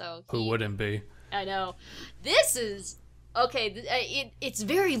good. So who wouldn't be? I know. This is... Okay, it's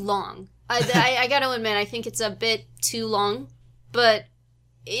very long. I gotta admit, I think it's a bit too long, but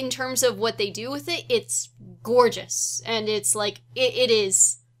in terms of what they do with it, it's gorgeous, and it's it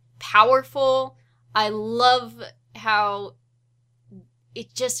is powerful. I love how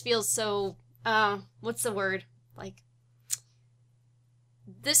it just feels so, what's the word?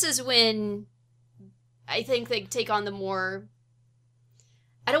 This is when I think they take on the more,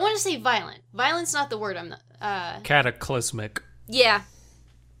 I don't want to say violent. Violent's not the word I'm not, cataclysmic. Yeah,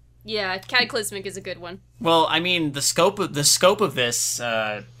 cataclysmic is a good one. Well, I mean, the scope of this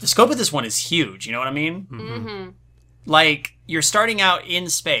one is huge. You know what I mean? Mm-hmm. Like, you're starting out in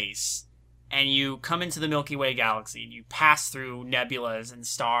space, and you come into the Milky Way galaxy, and you pass through nebulas and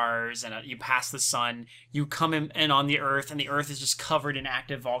stars, and you pass the sun. You come in on the Earth, and the Earth is just covered in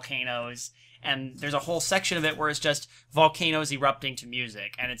active volcanoes. And there's a whole section of it where it's just volcanoes erupting to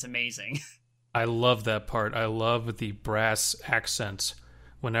music, and it's amazing. I love that part. I love the brass accents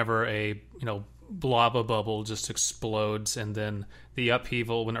whenever a, lava bubble just explodes, and then the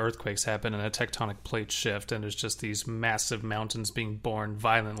upheaval when earthquakes happen and a tectonic plate shift, and there's just these massive mountains being born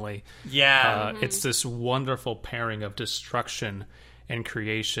violently. Yeah. It's this wonderful pairing of destruction and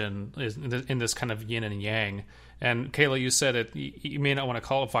creation in this kind of yin and yang. And Kayla, you said it, you may not want to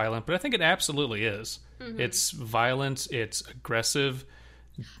call it violent, but I think it absolutely is. Mm-hmm. It's violent, it's aggressive.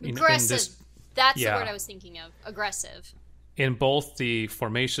 Aggressive. That's the word I was thinking of. Aggressive. In both the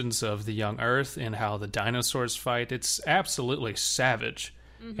formations of the young Earth and how the dinosaurs fight, it's absolutely savage.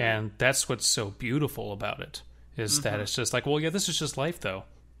 Mm-hmm. And that's what's so beautiful about it, is that it's just like, well, yeah, this is just life, though.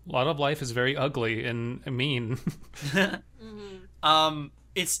 A lot of life is very ugly and mean.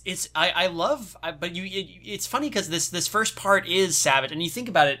 It's funny because this first part is savage, and you think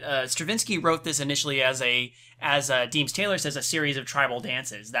about it. Stravinsky wrote this initially as Deems Taylor says, a series of tribal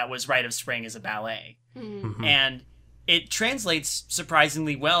dances that was Rite of Spring as a ballet, and it translates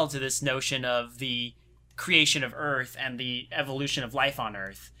surprisingly well to this notion of the creation of Earth and the evolution of life on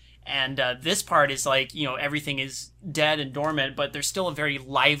Earth. And this part is everything is dead and dormant, but there's still a very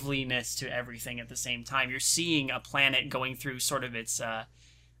liveliness to everything at the same time. You're seeing a planet going through sort of its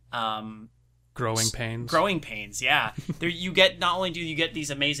growing pains. Yeah. Not only do you get these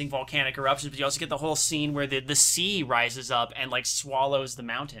amazing volcanic eruptions, but you also get the whole scene where the sea rises up and swallows the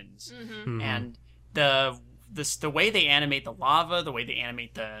mountains. And the way they animate the lava, the way they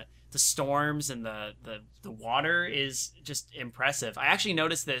animate the storms and the water is just impressive. I actually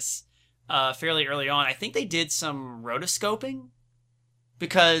noticed this fairly early on. I think they did some rotoscoping,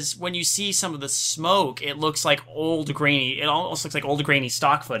 because when you see some of the smoke, it looks like old grainy. It almost looks like old grainy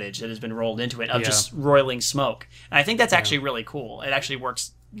stock footage that has been rolled into it of just roiling smoke. And I think that's actually really cool. It actually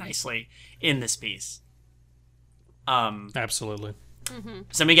works nicely in this piece. Absolutely. Mm-hmm.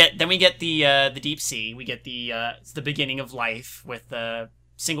 So we get the deep sea. We get it's the beginning of life with the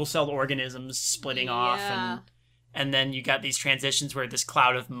single-celled organisms splitting off, and then you got these transitions where this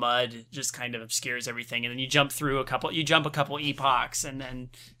cloud of mud just kind of obscures everything, and then you jump a couple epochs, and then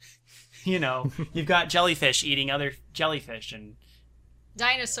you've got jellyfish eating other jellyfish and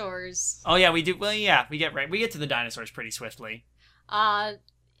dinosaurs. Oh yeah, we do. Well, yeah, we get to the dinosaurs pretty swiftly.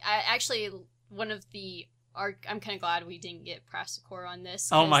 Actually, one of the I'm kind of glad we didn't get Prasicor on this.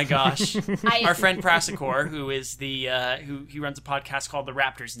 Oh my gosh. Our friend Prasicor, who is who runs a podcast called The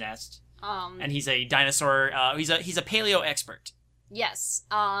Raptor's Nest. And he's a dinosaur, he's a paleo expert. Yes.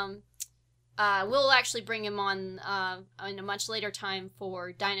 We'll actually bring him on in a much later time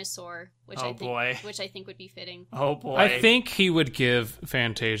for Dinosaur, which I think would be fitting. Oh boy. I think he would give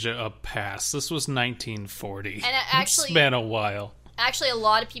Fantasia a pass. This was 1940. And actually, it's been a while. Actually, a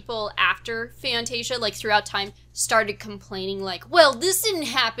lot of people after Fantasia, like throughout time, started complaining like, well, this didn't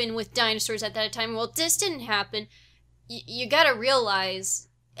happen with dinosaurs at that time. Well, this didn't happen. You gotta realize,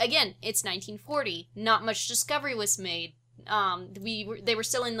 again, it's 1940. Not much discovery was made. They were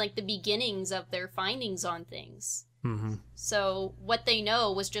still in like the beginnings of their findings on things. Mm-hmm. So what they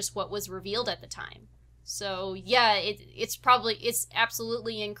know was just what was revealed at the time. So yeah, it's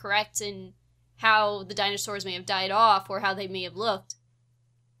absolutely incorrect in how the dinosaurs may have died off or how they may have looked.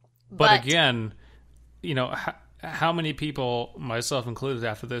 But again, how many people, myself included,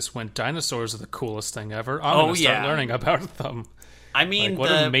 after this went, dinosaurs are the coolest thing ever. I'm going to start learning about them. I mean,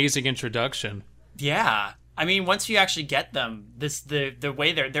 what an amazing introduction. Yeah. I mean, once you actually get them, the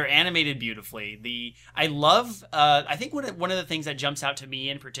way they're animated beautifully. I love. I think one of the things that jumps out to me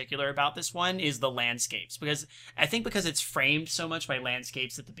in particular about this one is the landscapes, because it's framed so much by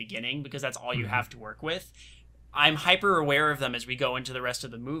landscapes at the beginning, because that's all you have to work with. I'm hyper aware of them as we go into the rest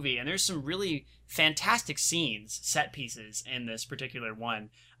of the movie, and there's some really fantastic scenes, set pieces in this particular one.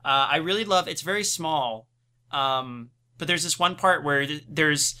 I really love. It's very small, but there's this one part where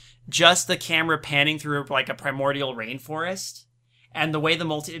there's just the camera panning through like a primordial rainforest, and the way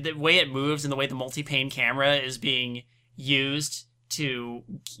it moves and the way the multi-pane camera is being used to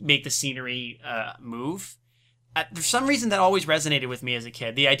make the scenery move. For some reason, that always resonated with me as a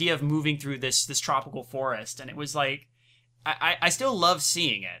kid. The idea of moving through this tropical forest, and it was like, I still love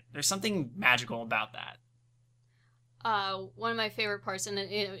seeing it. There's something magical about that. One of my favorite parts, and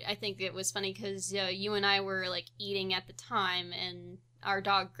I think it was funny because you and I were like eating at the time, and our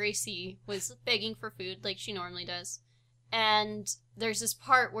dog Gracie was begging for food like she normally does. And there's this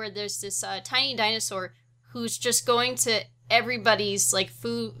part where there's this tiny dinosaur who's just going to everybody's like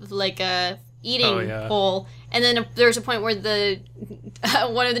food, like eating bowl. And then there's a point where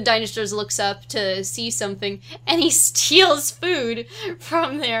one of the dinosaurs looks up to see something, and he steals food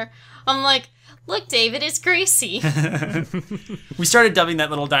from there. I'm like, look, David, it's Gracie. We started dubbing that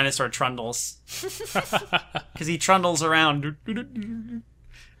little dinosaur Trundles. Because he trundles around.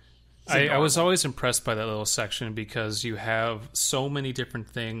 I was always impressed by that little section, because you have so many different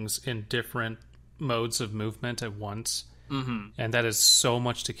things in different modes of movement at once. Mm-hmm. And that is so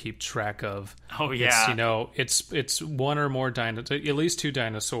much to keep track of. Oh, yeah. It's one or more at least two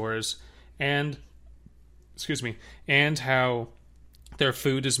dinosaurs, and how their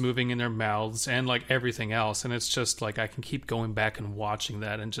food is moving in their mouths, and like everything else. And it's just like I can keep going back and watching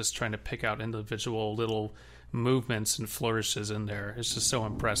that and just trying to pick out individual little movements and flourishes in there. It's just so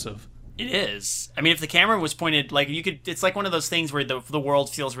impressive. It is. I mean, if the camera was pointed, like it's like one of those things where the world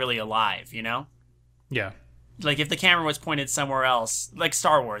feels really alive, Yeah. Like if the camera was pointed somewhere else, like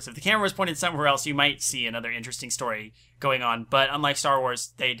Star Wars, if the camera was pointed somewhere else, you might see another interesting story going on. But unlike Star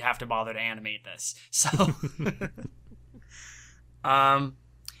Wars, they'd have to bother to animate this. So, and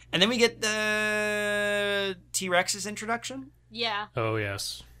then we get the T-Rex's introduction. Yeah. Oh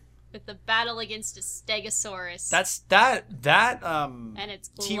yes. With the battle against a Stegosaurus. And it's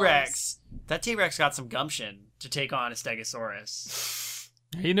T-Rex. That T-Rex got some gumption to take on a Stegosaurus.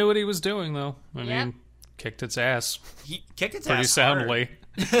 He knew what he was doing, though. I mean, kicked its ass. He kicked its pretty ass soundly.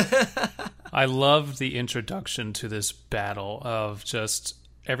 I love the introduction to this battle of just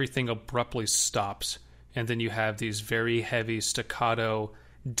everything abruptly stops, and then you have these very heavy staccato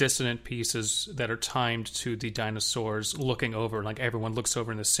dissonant pieces that are timed to the dinosaurs looking over, like everyone looks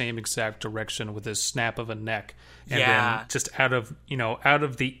over in the same exact direction with this snap of a neck, and then just out of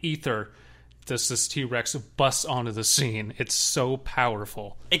the ether, this T-Rex busts onto the scene. It's so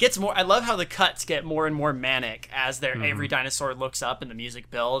powerful. It gets more. I love how the cuts get more and more manic as every dinosaur looks up and the music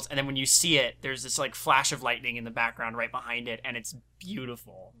builds, and then when you see it, there's this like flash of lightning in the background right behind it, and it's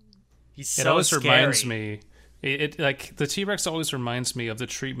beautiful. He's so It always scary. reminds me. It like the T-Rex always reminds me of the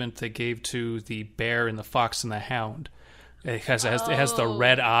treatment they gave to the bear in The Fox and the Hound. It has the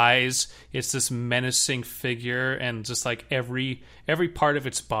red eyes. It's this menacing figure, and just like every part of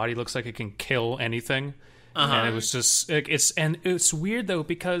its body looks like it can kill anything. And it was just it's weird though,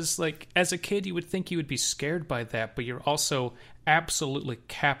 because like as a kid you would think you would be scared by that, but you're also absolutely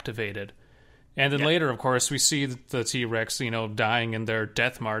captivated. And then later, of course, we see the T-Rex, dying in their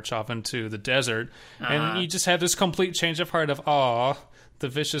death march off into the desert, and you just have this complete change of heart of, aw, the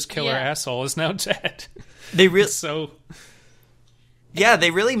vicious killer asshole is now dead. They really Yeah,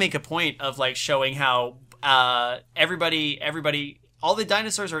 they really make a point of like showing how everybody, all the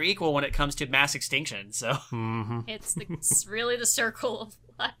dinosaurs are equal when it comes to mass extinction. So It's really the circle of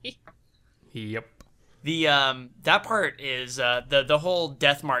life. Yep. the that part is the whole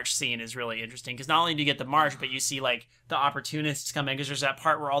death march scene is really interesting, because not only do you get the march, but you see like the opportunists come in, because there's that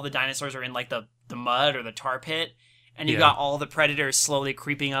part where all the dinosaurs are in like the mud or the tar pit, and you got all the predators slowly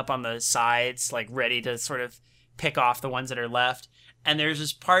creeping up on the sides, like ready to sort of pick off the ones that are left. And there's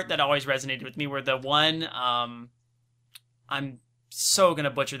this part that always resonated with me where the one, I'm so going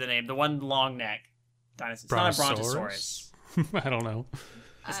to butcher the name, the one long neck dinosaur. It's not a brontosaurus. I don't know.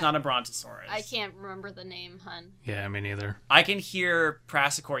 It's not a brontosaurus. I can't remember the name, hun. Yeah, me neither. I can hear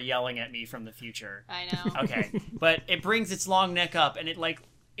Prasicor yelling at me from the future. I know. Okay. But it brings its long neck up, and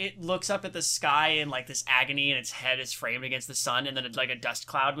it looks up at the sky in like this agony, and its head is framed against the sun, and then like a dust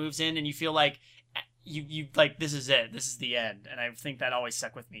cloud moves in, and you feel like you like, this is it, this is the end. And I think that always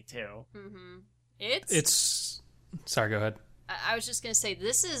stuck with me too. Mm-hmm. It's sorry, go ahead. I was just gonna say,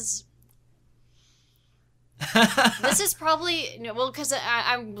 this is probably, because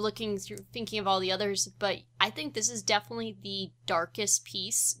I'm looking through, thinking of all the others, but I think this is definitely the darkest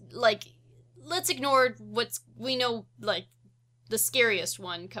piece. Like, let's ignore we know, like, the scariest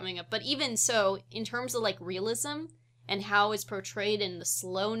one coming up, but even so, in terms of like realism and how it's portrayed and the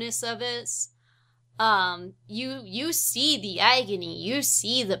slowness of it, you see the agony, you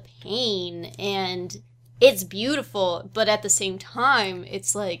see the pain, and it's beautiful, but at the same time,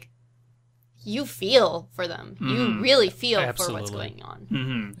 it's like, you feel for them. You really feel for what's going on.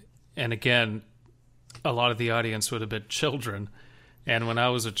 Mm-hmm. And again, a lot of the audience would have been children. And when I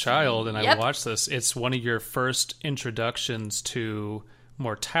was a child and I watched this, it's one of your first introductions to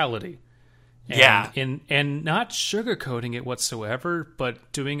mortality. And not sugarcoating it whatsoever,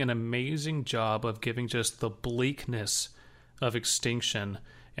 but doing an amazing job of giving just the bleakness of extinction,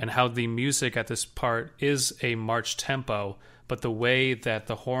 and how the music at this part is a march tempo, but the way that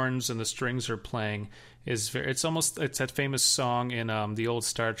the horns and the strings are playing is it's that famous song in the old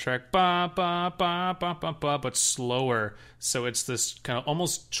Star Trek, ba ba ba ba ba ba, but slower. So it's this kind of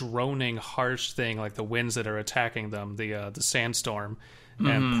almost droning, harsh thing, like the winds that are attacking them, the sandstorm,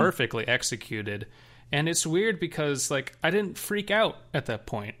 and perfectly executed. And it's weird because like I didn't freak out at that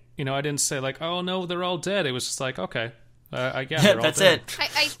point. I didn't say like, oh no, they're all dead. It was just like, okay, they're all that's dead. it.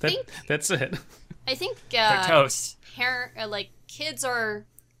 I think that's it. I think They're toast. Kids are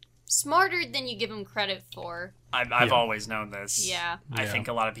smarter than you give them credit for. I've always known this. Yeah. I think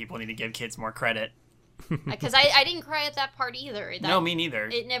a lot of people need to give kids more credit. Because I didn't cry at that part either. No, me neither.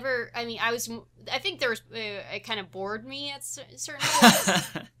 It never. I mean, I think there was. It kind of bored me at certain points.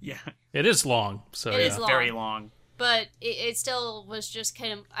 Yeah. It is long. So It is long. Very long. But it still was just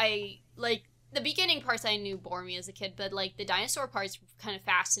kind of. The beginning parts I knew bore me as a kid, but like the dinosaur parts kind of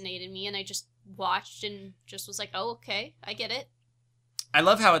fascinated me, and I just watched and just was like, oh, okay, I get it. I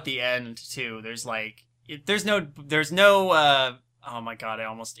love how at the end too, there's like, there's no oh my god, I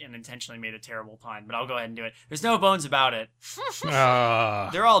almost unintentionally made a terrible pun, but I'll go ahead and do it. There's no bones about it.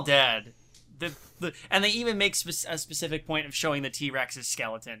 They're all dead. And they even make a specific point of showing the T-Rex's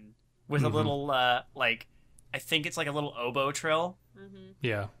skeleton with a little, like, I think it's like a little oboe trill. Mm-hmm.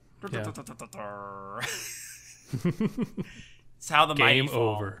 Yeah. It's how the mighty Game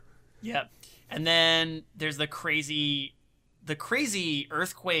fall. over. Yep. And then there's the crazy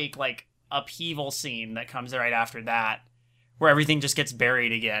earthquake, like, upheaval scene that comes right after that, where everything just gets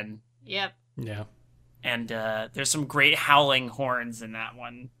buried again. Yep. Yeah. And there's some great howling horns in that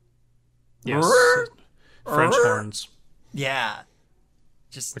one. Yes. French horns. Yeah.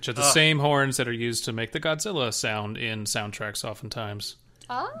 Which are the same horns that are used to make the Godzilla sound in soundtracks oftentimes.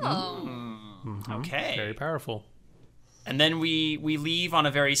 Oh. Okay. Very powerful. And then we leave on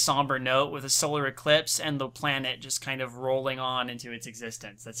a very somber note with a solar eclipse and the planet just kind of rolling on into its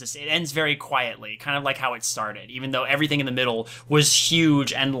existence. It ends very quietly, kind of like how it started, even though everything in the middle was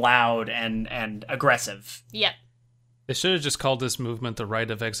huge and loud and aggressive. Yep. They should have just called this movement the Rite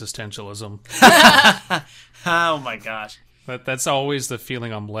of Existentialism. Oh my gosh. But that's always the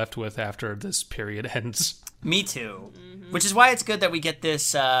feeling I'm left with after this period ends. Me too. Mm-hmm. Which is why it's good that we get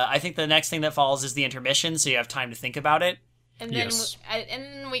this. I think the next thing that follows is the intermission, so you have time to think about it. And then, Yes. and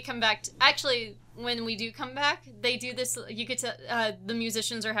then we come back. Actually, when we do come back, they do this. You get to the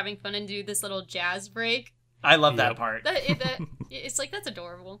musicians are having fun and do this little jazz break. I love that Yep. part. It's like that's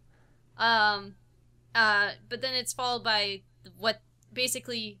adorable. But then it's followed by what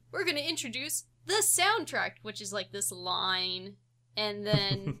basically we're going to introduce the soundtrack, which is like this line, and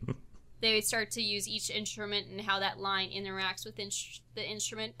then they start to use each instrument and how that line interacts with the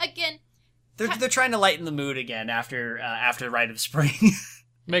instrument. Again, They're trying to lighten the mood again after Rite of Spring.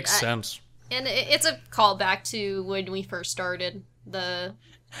 Makes sense. and it's a callback to when we first started the.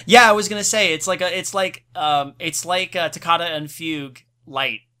 Yeah, I was gonna say it's like Toccata and Fugue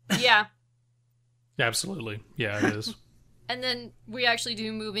light. Yeah. Absolutely. Yeah, it is. And then we actually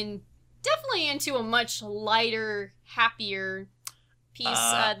do move in definitely into a much lighter, happier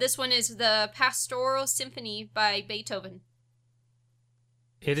piece. This one is the Pastoral Symphony by Beethoven.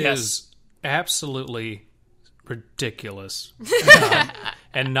 It Yes. is absolutely ridiculous.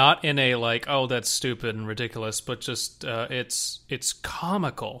 And not in a like, oh, that's stupid and ridiculous, but just it's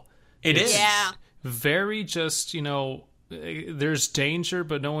comical. It's Yeah. Very just, there's danger,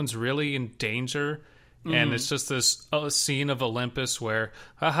 but no one's really in danger. And it's just this scene of Olympus where,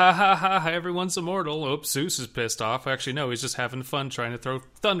 ha ha ha ha, everyone's immortal. Oops, Zeus is pissed off. Actually, no, he's just having fun trying to throw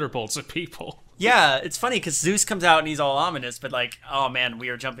thunderbolts at people. Yeah, it's funny because Zeus comes out and he's all ominous, but like, oh man, we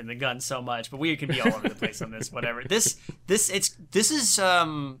are jumping the gun so much. But we could be all over the place on this, whatever. This is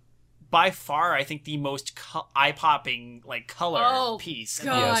by far, I think, the most eye-popping like color piece. in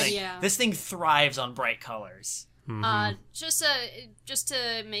the whole God, thing. yeah. This thing thrives on bright colors. Just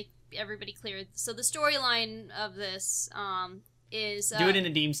to make everybody clear, so the storyline of this is Do it in a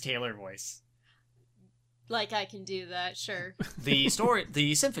Deems Taylor voice. like I can do that, sure. The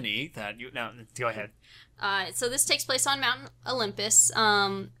symphony that you now go ahead. So this takes place on Mount Olympus,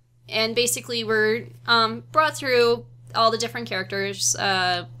 and basically we're brought through all the different characters,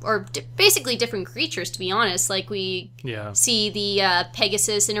 basically different creatures, to be honest. Like we see the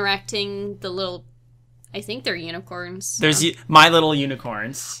Pegasus interacting, the little, I think they're unicorns. There's My Little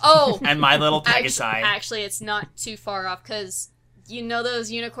Unicorns. Oh! And My Little Pegasi. Actually, it's not too far off, because you know those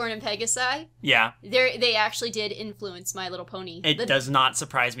unicorn and Pegasi? Yeah. They actually did influence My Little Pony. It does not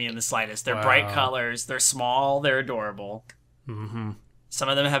surprise me in the slightest. They're bright colors. They're small. They're adorable. Mm-hmm. Some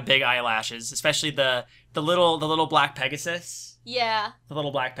of them have big eyelashes, especially the little black Pegasus. Yeah. The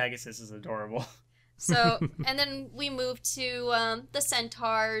little black Pegasus is adorable. So, and then we move to the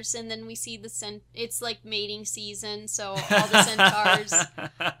centaurs, and then we see it's like mating season, so all the centaurs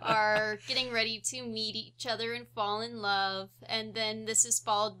are getting ready to meet each other and fall in love, and then this is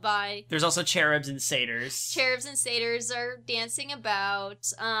followed by... There's also cherubs and satyrs. Cherubs and satyrs are dancing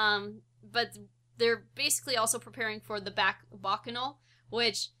about, but they're basically also preparing for the Bacchanal,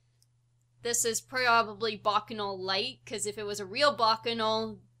 which this is probably Bacchanal light, because if it was a real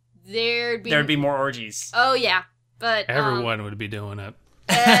Bacchanal... There'd be more orgies. Oh yeah, but Everyone would be doing it.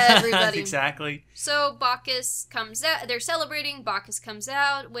 everybody. Exactly. So Bacchus comes out. They're celebrating. Bacchus comes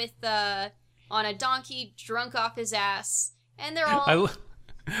out with on a donkey, drunk off his ass, and they're all.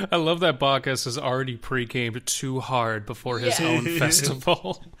 I love that Bacchus is already pre-gamed too hard before his own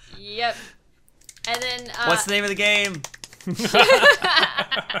festival. Yep. And then What's the name of the game?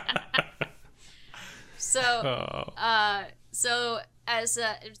 So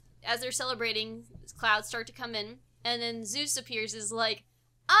as they're celebrating, clouds start to come in, and then Zeus appears as like,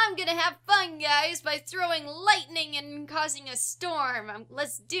 I'm gonna have fun, guys, by throwing lightning and causing a storm.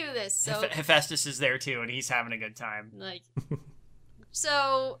 Let's do this. So Hephaestus is there too, and he's having a good time. like,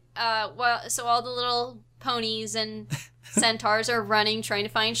 so all the little ponies and centaurs are running, trying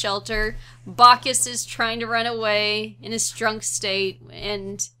to find shelter. Bacchus is trying to run away in his drunk state,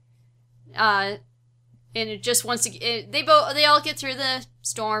 and it just wants to. They all get through the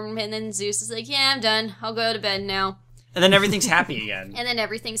storm, and then Zeus is like, "Yeah, I'm done. I'll go to bed now." And then everything's happy again. And then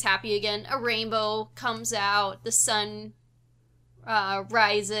everything's happy again. A rainbow comes out. The sun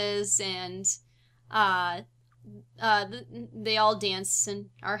rises, and they all dance and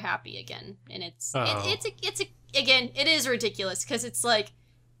are happy again. And it is ridiculous because it's like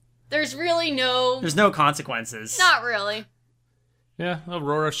there's no consequences. Not really. Yeah,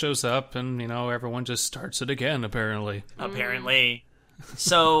 Aurora shows up, and everyone just starts it again. Apparently.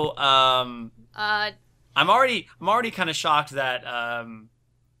 So, I'm already kind of shocked that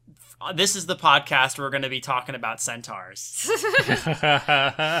this is the podcast where we're going to be talking about centaurs.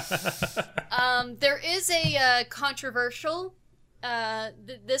 There is a controversial.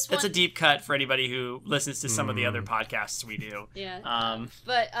 This one. That's a deep cut for anybody who listens to some of the other podcasts we do. Yeah.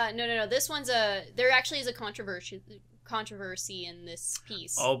 But no. This one's there actually is a controversy in this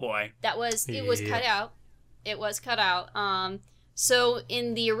piece. Oh boy. It was cut out. It was cut out. So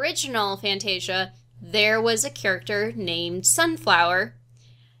in the original Fantasia, there was a character named Sunflower.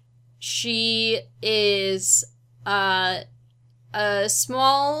 She is a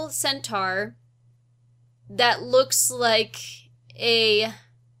small centaur that looks like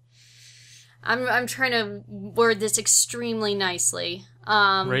I'm trying to word this extremely nicely.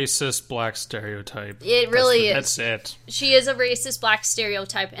 Racist black stereotype. It really is. That's it. She is a racist black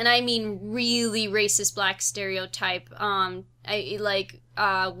stereotype, and I mean really racist black stereotype. With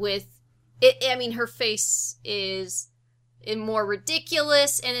it. I mean, her face is more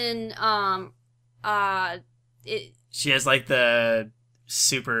ridiculous, and she has like the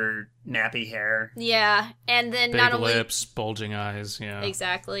super nappy hair. Yeah, and then big not only lips, bulging eyes. Yeah,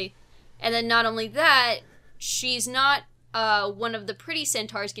 exactly. And then not only that, she's not one of the pretty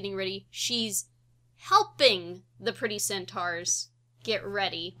centaurs getting ready. She's helping the pretty centaurs get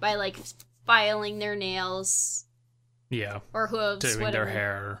ready by like filing their nails. Yeah. Or hooves, doing whatever. their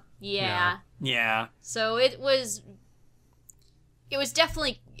hair. Yeah. Yeah. So it was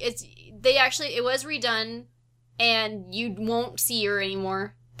definitely it was redone, and you won't see her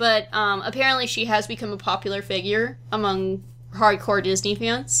anymore. But apparently she has become a popular figure among hardcore Disney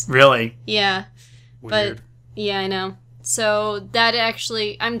fans. Really? Yeah. Weird. But yeah, I know. So that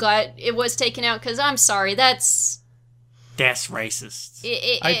actually, I'm glad it was taken out, because I'm sorry, that's racist.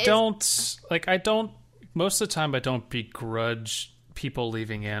 Most of the time I don't begrudge people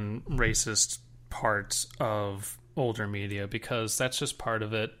leaving in racist parts of older media, because that's just part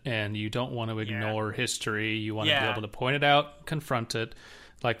of it, and you don't want to ignore history. You want to be able to point it out, confront it.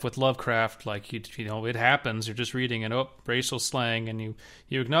 Like with Lovecraft, like it happens. You're just reading it, racial slang, and you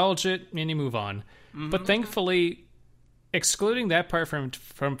acknowledge it and you move on. Mm-hmm. But thankfully, excluding that part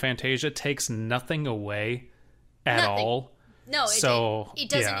from Fantasia takes nothing away at all. No, it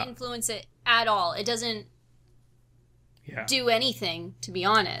doesn't influence it at all. It doesn't do anything, to be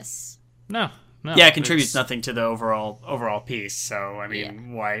honest. No. Yeah, it contributes nothing to the overall piece. So I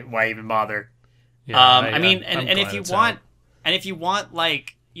mean, why even bother? Yeah, I mean, if you want. Out. And if you want,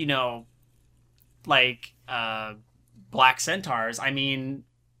 like, black centaurs, I mean,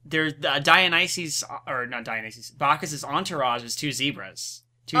 there's Bacchus's entourage is two zebras,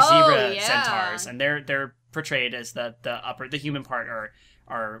 centaurs, and they're portrayed as the human part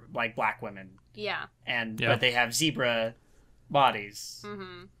are like black women. Yeah. But they have zebra bodies.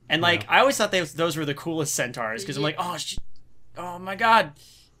 Mm-hmm. And I always thought those were the coolest centaurs, because I'm like, oh my god,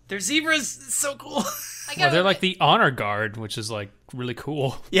 they're zebras. It's so cool. They're like the honor guard, which is like really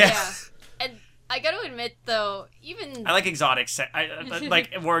cool. Yeah. And I got to admit, though, I like exotic,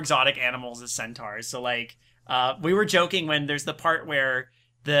 like more exotic animals as centaurs. So we were joking when there's the part where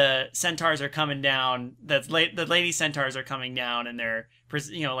the centaurs are coming down, the lady centaurs are coming down, and they're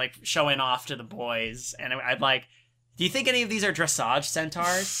showing off to the boys, and I'd like, do you think any of these are dressage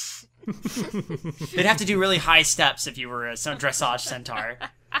centaurs? They'd have to do really high steps if you were a dressage centaur.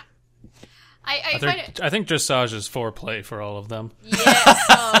 I think dressage is foreplay for all of them.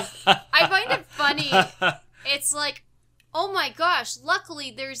 Yes. I find it funny. It's like, oh my gosh,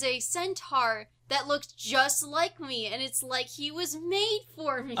 luckily there's a centaur that looks just like me, and it's like he was made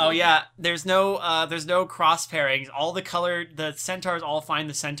for me. Oh yeah, there's no cross pairings. The centaurs all find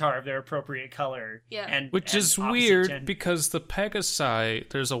the centaur of their appropriate color. Yeah. Which is weird, because the Pegasi,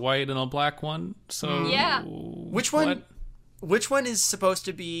 there's a white and a black one. So yeah. Which one is supposed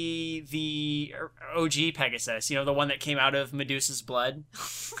to be the OG Pegasus? The one that came out of Medusa's blood?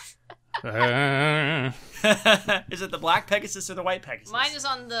 Is it the black Pegasus or the white Pegasus? Mine is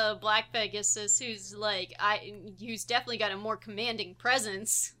on the black Pegasus, who's definitely got a more commanding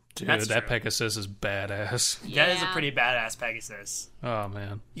presence. Dude, that Pegasus is badass. Yeah. That is a pretty badass Pegasus. Oh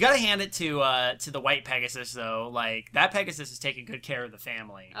man, you gotta hand it to the white Pegasus though. Like, that Pegasus is taking good care of the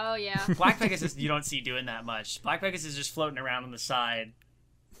family. Oh yeah. Black Pegasus you don't see doing that much. Black Pegasus is just floating around on the side,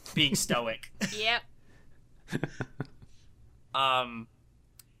 being stoic. Yep.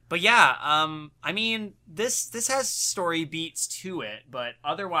 But yeah, I mean, this has story beats to it, but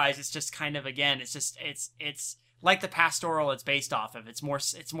otherwise it's just kind of, again, it's like the pastoral it's based off of. It's more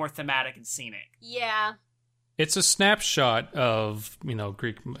thematic and scenic. Yeah. It's a snapshot of,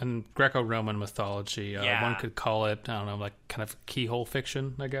 Greek and Greco-Roman mythology. Yeah. One could call it, I don't know, like kind of keyhole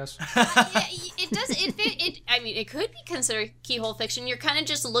fiction, I guess. Yeah, it does. I mean, it could be considered keyhole fiction. You're kind of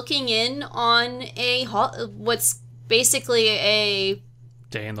just looking in on what's basically a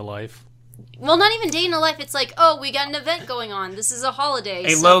Day in the life. well, not even day in the life. It's like, oh, we got an event going on. This is a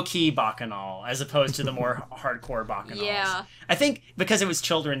holiday. A low-key bacchanal, as opposed to the more hardcore bacchanals. Yeah. I think because it was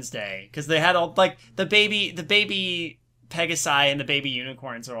Children's Day, because they had all, like, the baby Pegasi and the baby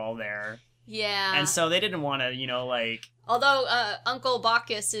unicorns are all there. Yeah. And so they didn't want to, like... Although Uncle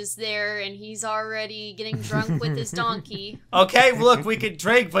Bacchus is there and he's already getting drunk with his donkey. Okay, look, we could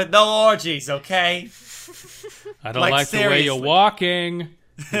drink, but no orgies, okay? I don't Like, like the way seriously. you're walking.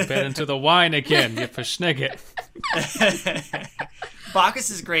 You bit into the wine again, you verschnigget. Bacchus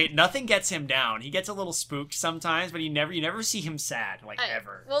is great. Nothing gets him down. He gets a little spooked sometimes, but you never see him sad,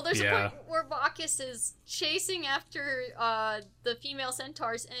 ever. Well, there's Yeah. a point where Bacchus is chasing after the female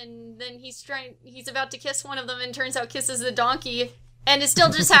centaurs, and then he's about to kiss one of them, and turns out kisses the donkey, and is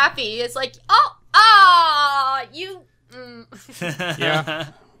still just happy. It's like, you. Yeah.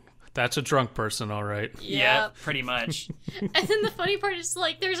 That's a drunk person, all right. Yeah, pretty much. And then the funny part is,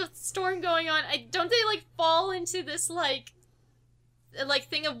 like, there's a storm going on. Don't they, like, fall into this, like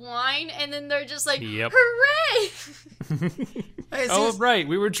thing of wine, and then they're just like, Yep. hooray! Hey, Oh, Zeus- right,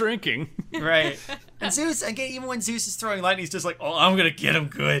 we were drinking. Right. And Zeus, again, even when Zeus is throwing lightning, he's just like, oh, I'm gonna get him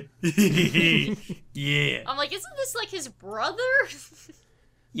good. Yeah. I'm like, isn't this, like, his brother?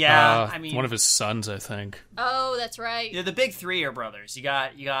 Yeah, I mean... One of his sons, I think. Oh, that's right. Yeah, the big three are brothers. You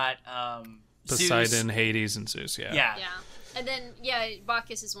got Poseidon, Zeus. Hades, and Zeus, yeah. Yeah. Yeah. And then, yeah,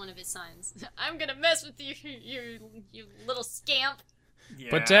 Bacchus is one of his sons. I'm gonna mess with you, you little scamp. Yeah.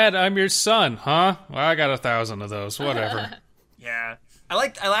 But Dad, I'm your son, huh? Well, I got 1,000 of those, whatever. Yeah. I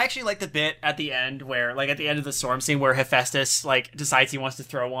actually like the bit at the end where, like, at the end of the storm scene where Hephaestus, like, decides he wants to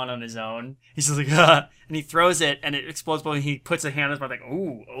throw one on his own. He's just like, and he throws it and it explodes, but he puts a hand on his mouth like,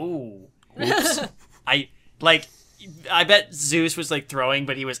 ooh. Oops. I bet Zeus was, like, throwing,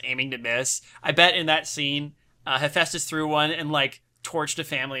 but he was aiming to miss. I bet in that scene, Hephaestus threw one and, like, torched a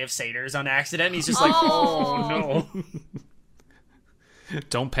family of satyrs on accident. And he's just like, oh no.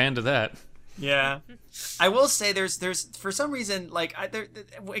 Don't pan to that. Yeah, I will say there's for some reason like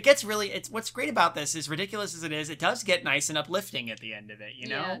it gets really. It's what's great about this is ridiculous as it is. It does get nice and uplifting at the end of it. You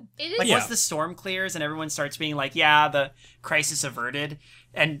know, Yeah, it is. like Yeah. once the storm clears and everyone starts being like, yeah, the crisis averted,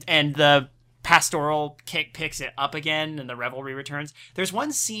 and the pastoral kick picks it up again and the revelry returns. There's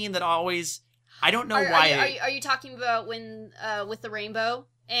one scene that always I don't know why. Are you talking about when with the rainbow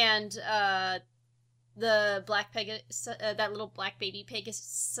and the black Pegasus, that little black baby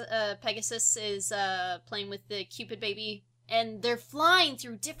Pegasus is playing with the Cupid baby, and they're flying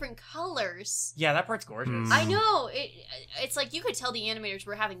through different colors. Yeah, that part's gorgeous. I know it's like you could tell the animators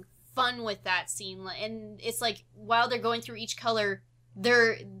were having fun with that scene, and it's like while they're going through each color,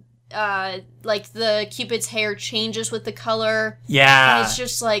 they're like the Cupid's hair changes with the color. Yeah, And it's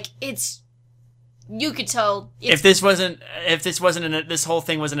just like you could tell if this wasn't this whole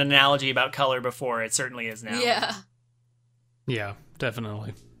thing was an analogy about color before, it certainly is now. Yeah. Yeah,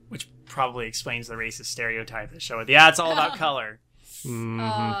 definitely. Which probably explains the racist stereotype of the show. Yeah, it's all about color.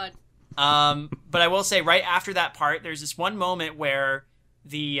 Mhm. But I will say, right after that part, there's this one moment where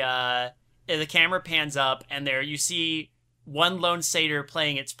the camera pans up, and there you see one lone satyr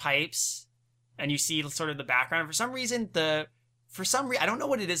playing its pipes, and you see sort of the background. For some reason, I don't know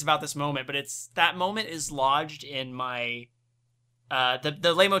what it is about this moment, but that moment is lodged in my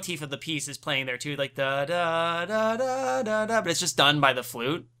the leitmotif of the piece is playing there too, like da da da da da da, but it's just done by the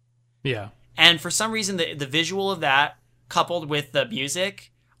flute. Yeah. And for some reason, the visual of that coupled with the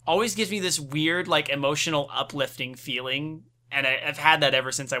music always gives me this weird, like, emotional, uplifting feeling. And I've had that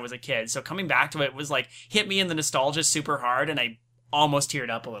ever since I was a kid. So coming back to it was like hit me in the nostalgia super hard, and I almost teared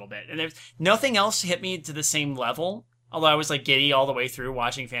up a little bit. And there's nothing else hit me to the same level. Although I was like giddy all the way through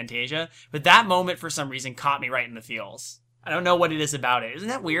watching Fantasia. But that moment, for some reason, caught me right in the feels. I don't know what it is about it. Isn't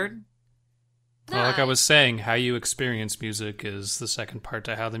that weird? Well, like I was saying, how you experience music is the second part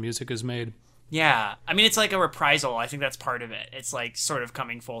to how the music is made. Yeah. I mean, it's like a reprisal. I think that's part of it. It's like sort of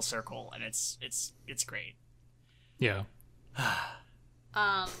coming full circle, and it's great. Yeah.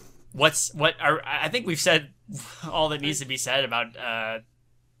 Um. I think we've said all that needs to be said about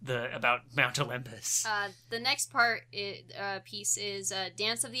about Mount Olympus. The next piece is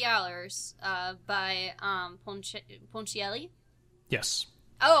 "Dance of the Hours" by Ponchielli. Yes.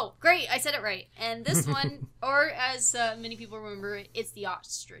 Oh, great! I said it right. And this one, or as many people remember it, it's the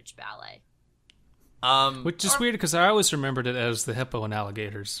Ostrich Ballet. Which is weird because I always remembered it as the hippo and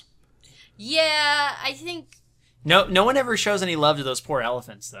alligators. Yeah, I think No one ever shows any love to those poor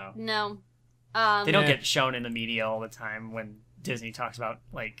elephants, though. No. They don't Yeah. get shown in the media all the time when Disney talks about,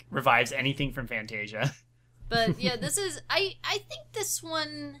 like, revives anything from Fantasia. But yeah, this is I think this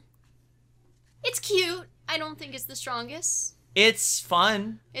one, it's cute. I don't think it's the strongest. It's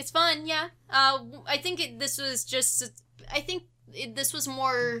fun. It's fun, yeah. I think this was just. I think this was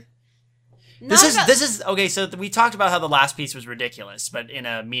more. This is okay. So we talked about how the last piece was ridiculous, but in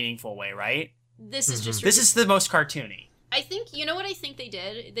a meaningful way, right? This is just. This is the most cartoony. I think you know what I think they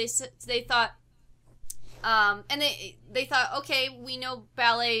did. They thought, and they thought, okay, we know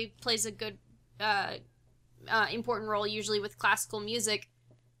ballet plays a good, important role usually with classical music.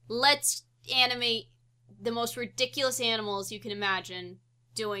 Let's animate the most ridiculous animals you can imagine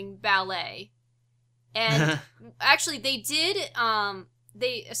doing ballet. And actually, they did.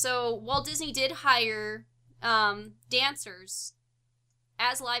 So Walt Disney did hire dancers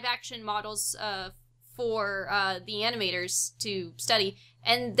as live action models for the animators to study,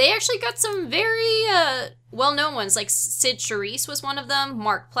 and they actually got some very well known ones. Like Sid Charisse was one of them.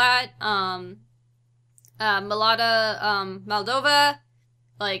 Mark Platt, Milada Moldova,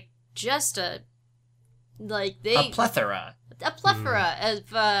 like just a plethora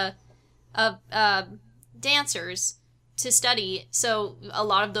of dancers to study. So a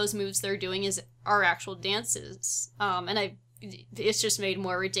lot of those moves they're doing are actual dances, and it's just made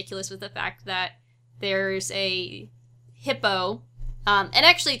more ridiculous with the fact that there's a hippo, and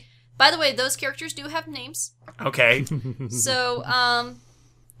actually, by the way, those characters do have names. Okay. So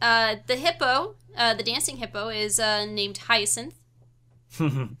the hippo, the dancing hippo, is named Hyacinth.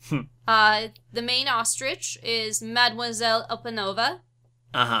 The main ostrich is Mademoiselle Opanova.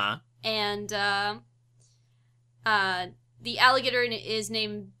 Uh-huh. And the alligator is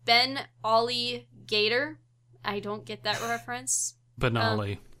named Ben Ollie Gator. I don't get that reference.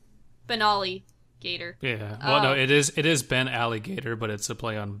 Benali. Benali Gator. Yeah. Well, no, it is Ben Alligator, but it's a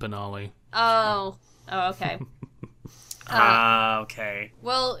play on Benali. Oh, okay. Okay.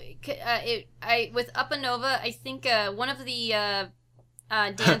 Well, with Upanova, I think one of the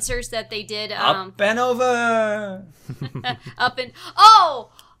dancers that they did Up and over. up and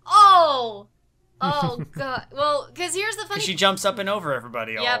oh god. Well, because here's the funny. She jumps up and over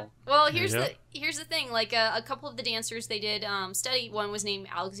everybody. Yep. Well, here's Yep. the thing. Like a couple of the dancers they did study. One was named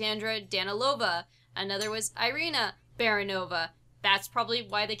Alexandra Danilova. Another was Irina Baranova. That's probably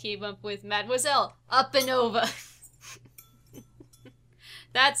why they came up with Mademoiselle Upanova.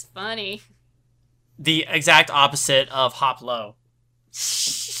 That's funny. The exact opposite of Hop Low.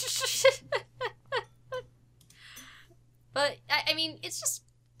 But I mean, it's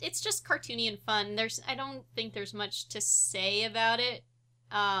just cartoony and fun. I don't think there's much to say about it.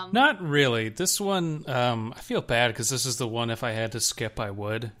 Not really. This one, I feel bad because this is the one if I had to skip, I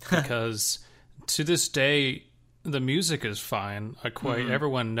would. Because to this day, the music is fine.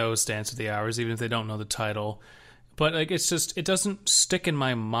 Everyone knows Dance of the Hours, even if they don't know the title. But like, it's just, it doesn't stick in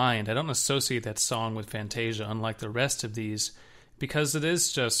my mind. I don't associate that song with Fantasia, unlike the rest of these, because it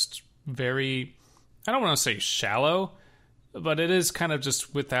is just very, I don't want to say shallow, but it is kind of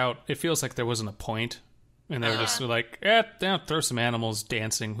just without, it feels like there wasn't a point. And they were just like, throw some animals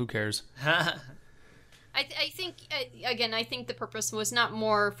dancing, who cares? I think, again, I think the purpose was not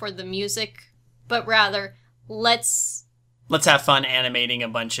more for the music, but rather, let's have fun animating a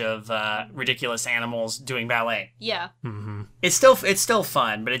bunch of ridiculous animals doing ballet. Yeah. Mm-hmm. It's still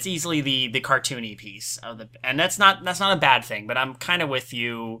fun, but it's easily the cartoony piece of the, and that's not a bad thing. But I'm kind of with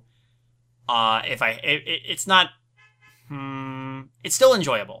you. It's not. It's still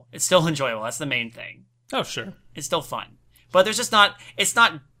enjoyable. It's still enjoyable. That's the main thing. Oh, sure. It's still fun, but there's just not. It's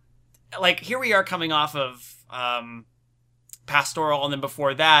not like here we are coming off of Pastoral, and then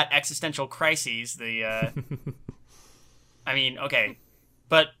before that, Existential Crises. The I mean, okay,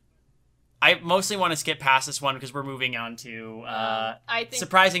 but I mostly want to skip past this one because we're moving on to I think,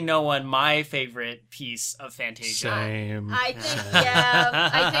 surprising no one, my favorite piece of Fantasia. Same. I think, yeah,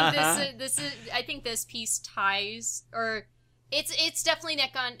 I think this piece ties, or it's definitely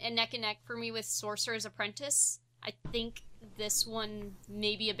neck and neck for me with Sorcerer's Apprentice. I think this one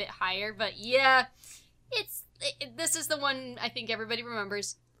may be a bit higher, but yeah, this is the one I think everybody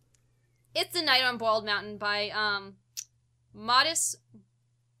remembers. It's The Night on Bald Mountain by Modest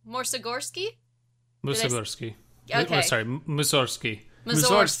Mussorgsky. Mussorgsky. Okay. Sorry, Mussorgsky.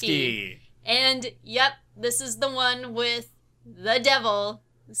 Mussorgsky. And yep, this is the one with the devil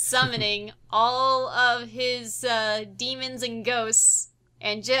summoning all of his demons and ghosts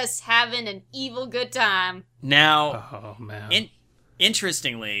and just having an evil good time. Now, Oh man.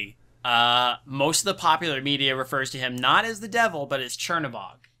 interestingly, most of the popular media refers to him not as the devil, but as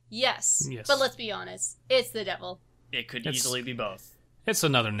Chernabog. Yes. Yes. But let's be honest, it's the devil. It could It's- easily be both. It's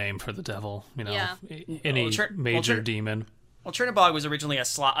another name for the devil, Yeah. Any Well, major demon. Well, Chernobog was originally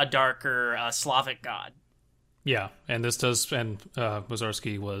a darker Slavic god. Yeah, and this does, and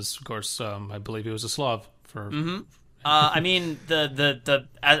Mussorgsky was, of course, I believe he was a Slav for. I mean,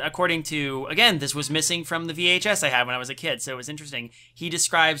 according to, again, this was missing from the VHS I had when I was a kid, so it was interesting. He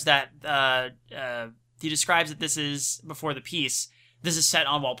describes that this is before the piece. This is set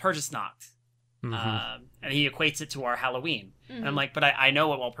on Walpurgisnacht, and he equates it to our Halloween. And I'm like, but I know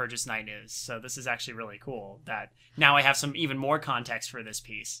what Walpurgis Night is, so this is actually really cool. That now I have some even more context for this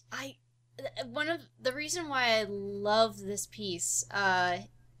piece. One of the reason why I love this piece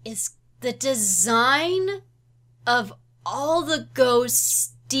is the design of all the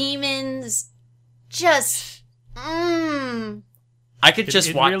ghosts, demons, just I could just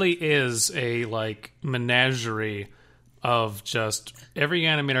It watch. really is a like menagerie of just every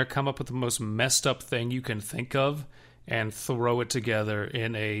animator come up with the most messed up thing you can think of and throw it together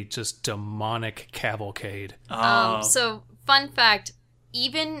in a just demonic cavalcade. So, fun fact,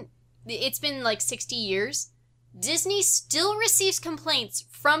 even it's been like 60 years, Disney still receives complaints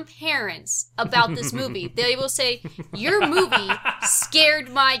from parents about this movie. They will say, "Your movie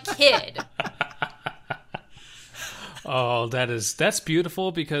scared my kid." Oh, that's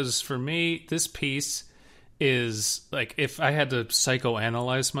beautiful, because for me, this piece is like, if I had to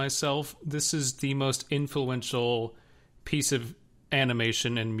psychoanalyze myself, this is the most influential piece of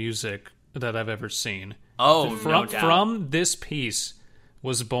animation and music that I've ever seen. Oh, From no doubt. from this piece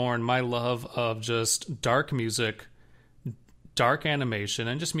was born my love of just dark music, dark animation,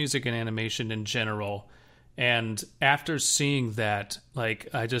 and just music and animation in general. And after seeing that, like,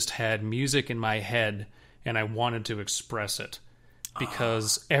 I just had music in my head and I wanted to express it,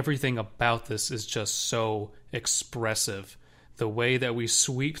 because everything about this is just so expressive. The way that we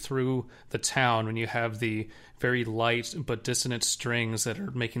sweep through the town when you have the very light but dissonant strings that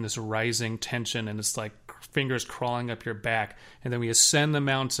are making this rising tension, and it's like fingers crawling up your back, and then we ascend the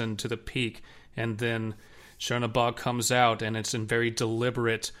mountain to the peak, and then Chernobog comes out, and it's in very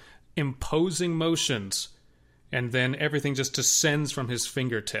deliberate, imposing motions, and then everything just descends from his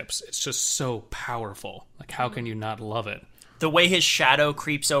fingertips. It's just so powerful. Like, how can you not love it? The way his shadow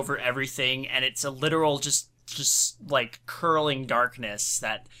creeps over everything, and it's a literal just like curling darkness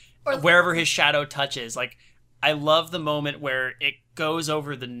that wherever his shadow touches. Like, I love the moment where it goes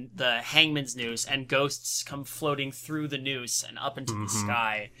over the hangman's noose and ghosts come floating through the noose and up into the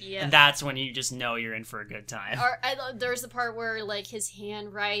sky. Yeah. And that's when you just know you're in for a good time. Or there's the part where like his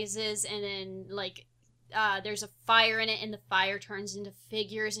hand rises and then like there's a fire in it and the fire turns into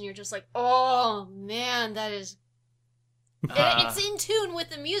figures and you're just like, oh man, that is. It's in tune with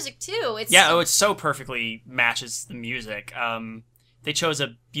the music too. It's it so perfectly matches the music. They chose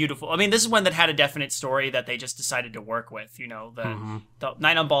a beautiful. I mean, this is one that had a definite story that they just decided to work with. You know, the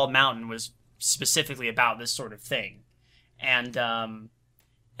Night on Bald Mountain was specifically about this sort of thing, and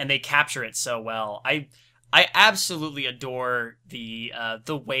they capture it so well. I absolutely adore the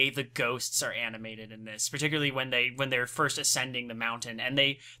way the ghosts are animated in this, particularly when they're first ascending the mountain, and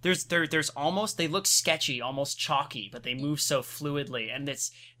there's almost, they look sketchy, almost chalky, but they move so fluidly, and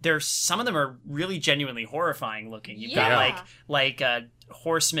there's some of them are really genuinely horrifying looking. You've got like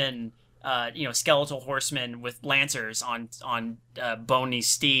horsemen, skeletal horsemen with lancers on bony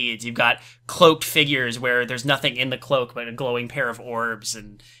steeds. You've got cloaked figures where there's nothing in the cloak but a glowing pair of orbs,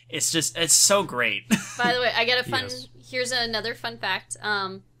 and it's so great. By the way, I got a fun. Yes. Here's another fun fact.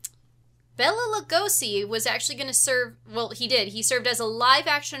 Bela Lugosi was actually going to serve. Well, he did. He served as a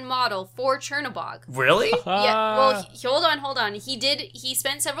live-action model for Chernobog. Really? Yeah. Well, hold on. He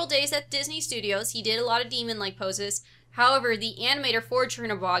spent several days at Disney Studios. He did a lot of demon-like poses. However, the animator for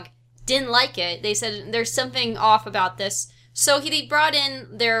Chernobog didn't like it. They said there's something off about this. So they brought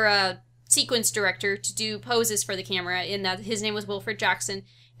in their sequence director to do poses for the camera, and that his name was Wilfred Jackson.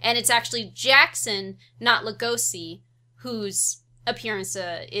 And it's actually Jackson, not Lugosi, whose appearance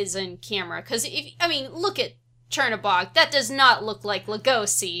is in camera. Because, look at Chernobog. That does not look like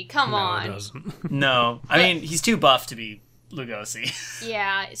Lugosi. Come on. No, it doesn't. No. I mean, he's too buff to be Lugosi.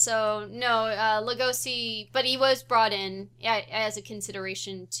 Yeah, so, no, Lugosi... But he was brought in as a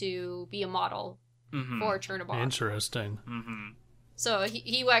consideration to be a model for Chernobog. Interesting. So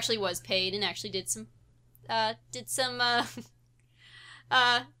he actually was paid and actually did some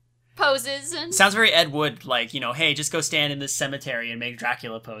poses and Sounds very Ed Wood, like, hey, just go stand in this cemetery and make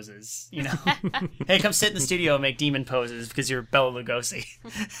Dracula poses, Hey, come sit in the studio and make demon poses because you're Bela Lugosi.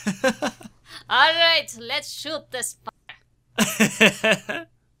 all right, let's shoot this fire.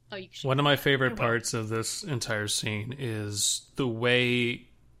 Oh, you can shoot. One of my favorite parts of this entire scene is the way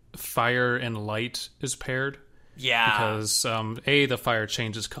fire and light is paired. Yeah. Because the fire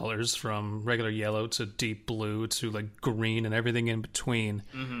changes colors from regular yellow to deep blue to like green and everything in between.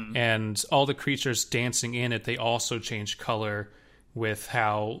 Mm-hmm. And all the creatures dancing in it, they also change color with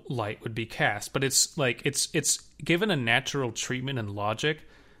how light would be cast. But it's like it's given a natural treatment and logic,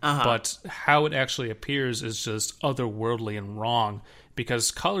 but how it actually appears is just otherworldly and wrong,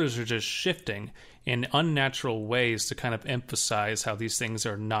 because colors are just shifting in unnatural ways to kind of emphasize how these things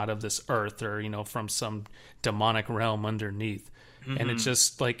are not of this earth, or, you know, from some demonic realm underneath. And it's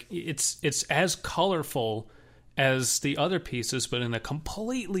just like it's as colorful as the other pieces, but in a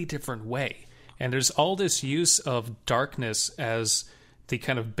completely different way. And there's all this use of darkness as the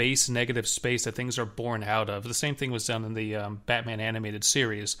kind of base negative space that things are born out of. The same thing was done in the Batman animated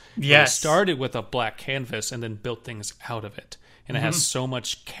series. Yes. It started with a black canvas and then built things out of it. And it has so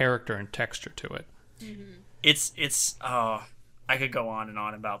much character and texture to it. It's I could go on and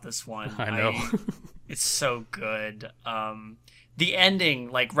on about this one. I know. It's so good. The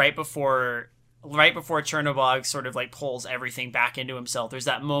ending, like right before Chernobog sort of like pulls everything back into himself, there's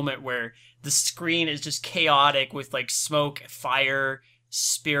that moment where the screen is just chaotic with like smoke, fire,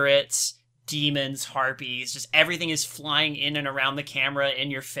 spirits, demons, harpies, just everything is flying in and around the camera in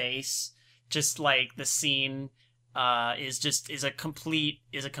your face. Just like the scene is a complete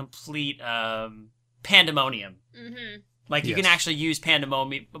pandemonium. Mm-hmm. Like you can actually use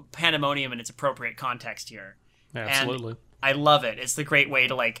pandemonium in its appropriate context here. Absolutely. And I love it. It's the great way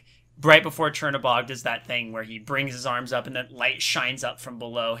to, like, right before Chernobog does that thing where he brings his arms up and then light shines up from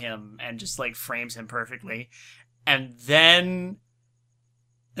below him and just like frames him perfectly. And then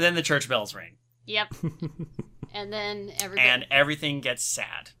the church bells ring. Yep. And then everything gets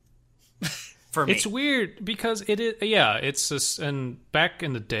sad. For me. It's weird because it's just, and back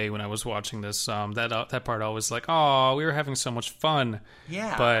in the day when I was watching this, that part I was like, oh, we were having so much fun.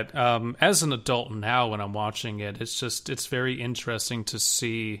 Yeah. But as an adult now, when I'm watching it, it's very interesting to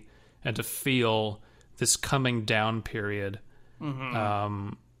see and to feel this coming down period.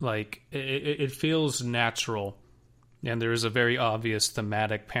 Mm-hmm. Like it feels natural, and there is a very obvious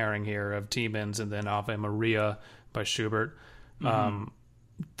thematic pairing here of Demons and then Ave Maria by Schubert. Mm-hmm.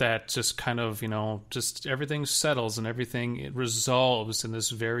 That just kind of, you know, just everything settles and it resolves in this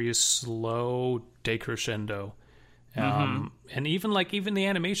very slow decrescendo. And even the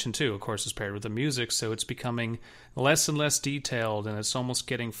animation too, of course, is paired with the music, so it's becoming less and less detailed, and it's almost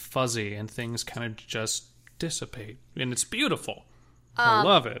getting fuzzy, and things kind of just dissipate, and it's beautiful. I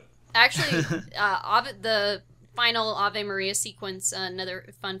love it. Actually, the final Ave Maria sequence,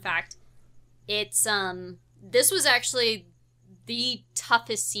 another fun fact, it's this was actually the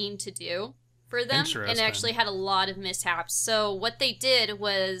toughest scene to do for them, and actually had a lot of mishaps. So what they did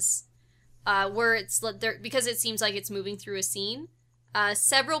was, where it's because it seems like it's moving through a scene,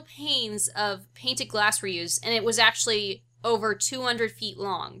 several panes of painted glass were used, and it was actually over 200 feet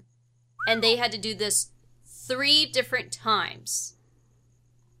long, and they had to do this 3 different times.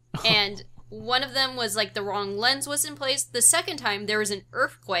 And one of them was like the wrong lens was in place. The second time there was an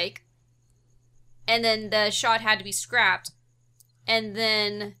earthquake, and then the shot had to be scrapped. And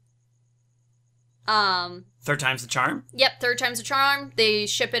then, third time's the charm? Yep, third time's the charm. They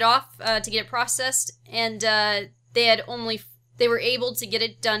ship it off to get it processed, and they were able to get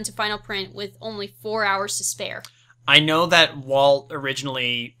it done to final print with only 4 hours to spare. I know that Walt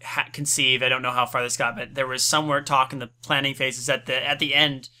originally conceived, I don't know how far this got, but there was somewhere talk in the planning phases at the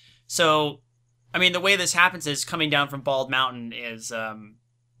end. So, I mean, the way this happens is coming down from Bald Mountain is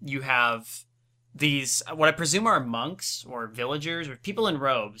you have these, what I presume are monks or villagers or people in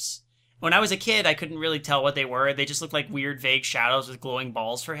robes. When I was a kid, I couldn't really tell what they were. They just looked like weird, vague shadows with glowing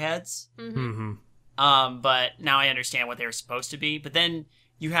balls for heads. Mm-hmm. But now I understand what they were supposed to be. But then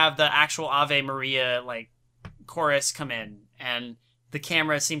you have the actual Ave Maria, like, chorus come in, and the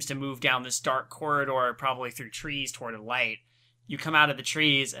camera seems to move down this dark corridor, probably through trees toward a light. You come out of the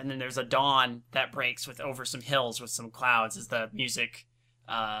trees, and then there's a dawn that breaks over some hills with some clouds as the music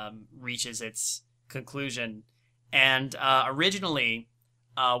reaches its conclusion. And originally,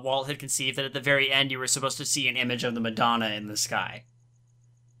 Walt had conceived that at the very end you were supposed to see an image of the Madonna in the sky.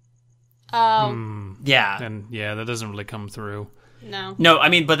 Oh. Yeah. And yeah, that doesn't really come through. No, I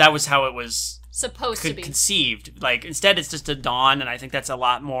mean, but that was how it was supposed to be conceived. Like, instead it's just a dawn, and I think that's a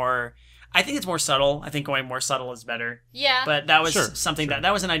lot more, I think it's more subtle. I think going more subtle is better. Yeah. But that was something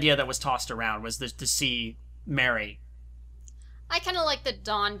that was an idea that was tossed around, was to see Mary. I kind of like the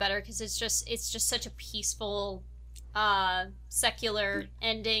dawn better because it's just such a peaceful, secular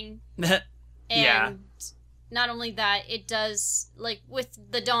ending. And yeah. Not only that, it does, like, with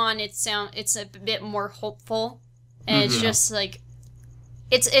the dawn, it's a bit more hopeful, and it's just like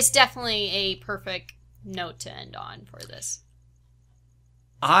it's definitely a perfect note to end on for this.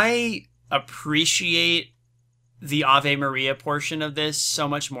 I appreciate the Ave Maria portion of this so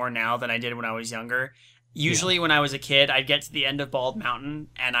much more now than I did when I was younger. Usually when I was a kid, I'd get to the end of Bald Mountain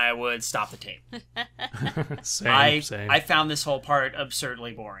and I would stop the tape. Same. I found this whole part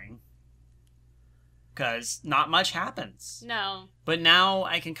absurdly boring. Because not much happens. No. But now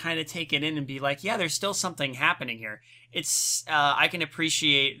I can kind of take it in and be like, yeah, there's still something happening here. It's I can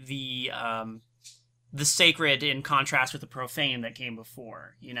appreciate the sacred in contrast with the profane that came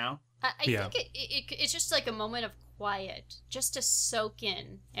before, you know? I think it's just like a moment of quiet, just to soak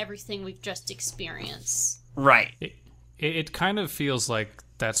in everything we've just experienced. Right. It kind of feels like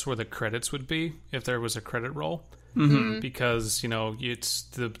that's where the credits would be if there was a credit roll. Mm-hmm. Because, you know, it's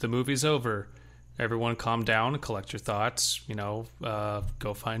the movie's over. Everyone calm down, collect your thoughts, you know,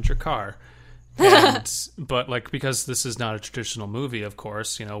 go find your car. But like, because this is not a traditional movie, of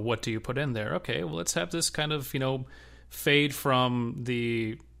course, you know, what do you put in there? Okay, well, let's have this kind of, you know, fade from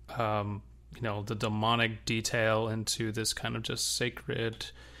the, you know, the demonic detail into this kind of just sacred,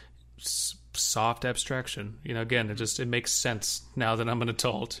 soft abstraction. You know, again, it makes sense now that I'm an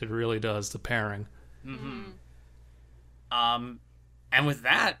adult. It really does, the pairing. Mm-hmm. And with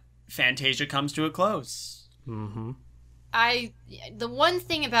that, Fantasia comes to a close. Mm-hmm. The one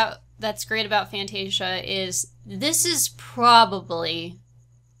thing that's great about Fantasia is this is probably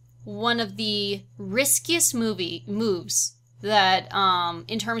one of the riskiest moves that,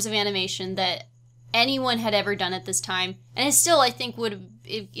 in terms of animation, that anyone had ever done at this time, and it's still, I think,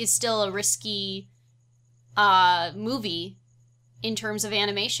 is still a risky movie in terms of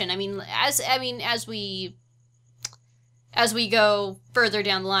animation. I mean, as we go further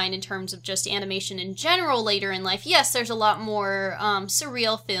down the line in terms of just animation in general later in life, yes, there's a lot more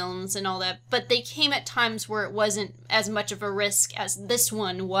surreal films and all that, but they came at times where it wasn't as much of a risk as this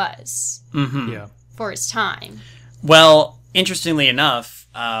one was. Mm-hmm. Yeah. For its time. Well, interestingly enough,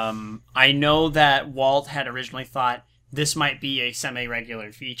 I know that Walt had originally thought this might be a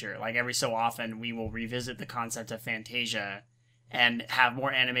semi-regular feature. Like, every so often, we will revisit the concept of Fantasia and have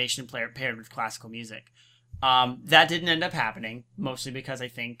more animation paired with classical music. That didn't end up happening, mostly because I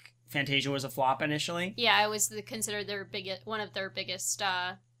think Fantasia was a flop initially. Yeah, it was considered one of their biggest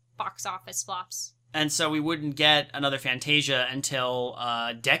box office flops. And so we wouldn't get another Fantasia until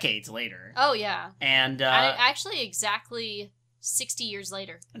decades later. Oh, yeah. And actually, exactly 60 years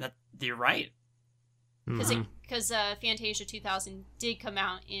later. You're right. Because Fantasia 2000 did come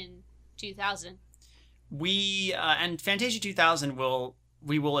out in 2000. And Fantasia 2000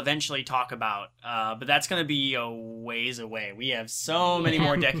 we will eventually talk about, but that's going to be a ways away. We have so many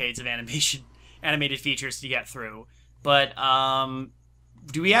more decades of animated features to get through. But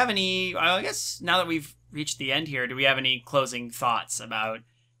do we have any, I guess now that we've reached the end here, do we have any closing thoughts about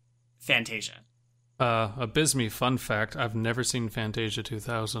Fantasia? A Bisme fun fact, I've never seen Fantasia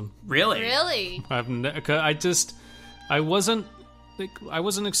 2000. Really? Really? I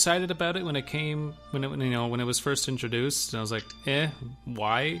wasn't excited about it when it was first introduced, and I was like,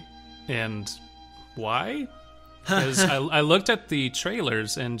 why? And why? Because I looked at the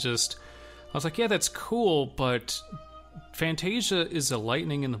trailers and I was like, yeah, that's cool, but Fantasia is a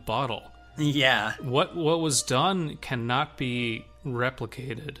lightning in a bottle. Yeah. What was done cannot be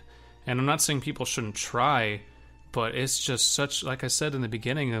replicated. And I'm not saying people shouldn't try, but it's just such, like I said in the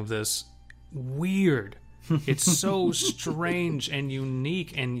beginning of this, weird. It's so strange and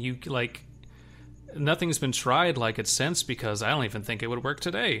unique, and nothing's been tried like it since, because I don't even think it would work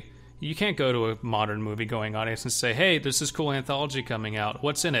today. You can't go to a modern movie-going audience and say, hey, there's this cool anthology coming out.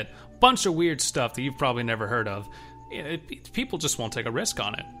 What's in it? Bunch of weird stuff that you've probably never heard of. People just won't take a risk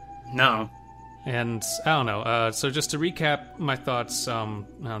on it. No. And I don't know. So just to recap my thoughts,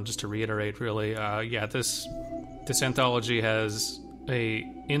 just to reiterate, really, this anthology has a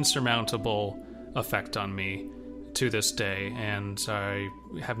insurmountable effect on me to this day, and I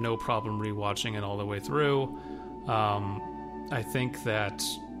have no problem rewatching it all the way through. I think that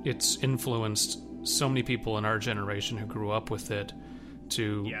it's influenced so many people in our generation who grew up with it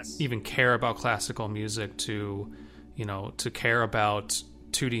to even care about classical music, to care about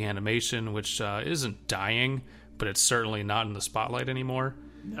 2D animation, which isn't dying, but it's certainly not in the spotlight anymore.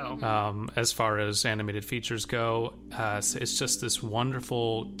 No. As far as animated features go, it's just this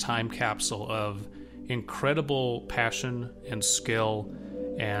wonderful time capsule of incredible passion and skill,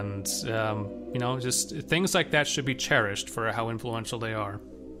 and just things like that should be cherished for how influential they are.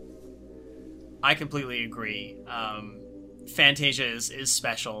 I completely agree. Fantasia is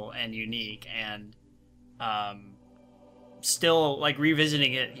special and unique, and still, like,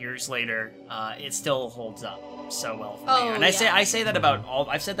 revisiting it years later, it still holds up so well for me. Oh, And I say that about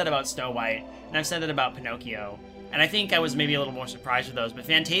I've said that about Snow White, and I've said that about Pinocchio, and I think I was maybe a little more surprised with those, but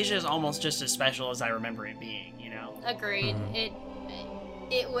Fantasia is almost just as special as I remember it being, you know? Agreed.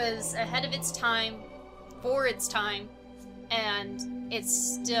 It was ahead of its time, for its time, and it's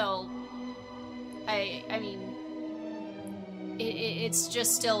still, I mean, it's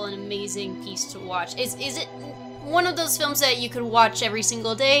just still an amazing piece to watch. Is it one of those films that you could watch every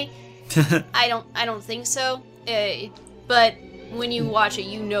single day? I don't think so. But when you watch it,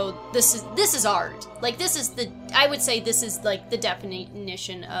 you know this is art. Like, I would say this is like the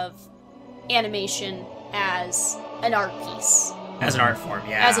definition of animation as an art piece. As an art form,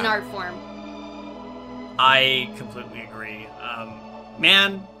 yeah. As an art form. I completely agree.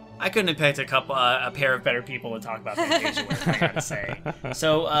 Man, I couldn't have picked a pair of better people to talk about Fantasia with, I gotta say.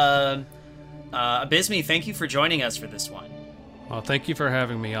 So, Abysme, thank you for joining us for this one. Well, thank you for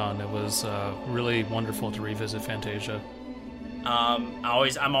having me on. It was really wonderful to revisit Fantasia. I'm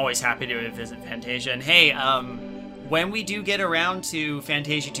always happy to visit Fantasia. And hey, when we do get around to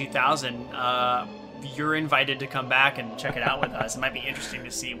Fantasia 2000, you're invited to come back and check it out with us. It might be interesting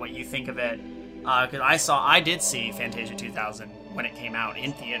to see what you think of it. Because I did see Fantasia 2000 when it came out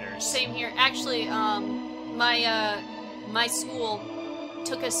in theaters. Same here. Actually, my school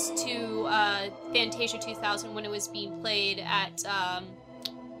took us to Fantasia 2000 when it was being played at I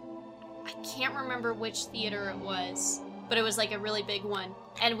can't remember which theater it was, but it was like a really big one,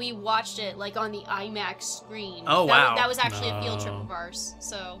 and we watched it like on the IMAX screen. Oh, wow. That was actually a field trip of ours.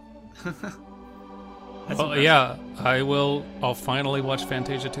 So. Well, yeah, I'll finally watch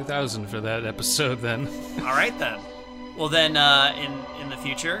Fantasia 2000 for that episode then. All right then. Well then, in the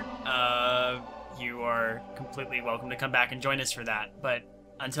future, you are completely welcome to come back and join us for that. But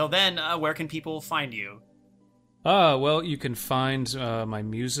until then, where can people find you? Well, you can find my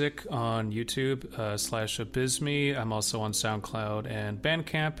music on YouTube /Abysme. I'm also on SoundCloud and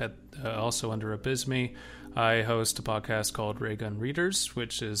Bandcamp, also under Abysme. I host a podcast called Ray Gun Readers,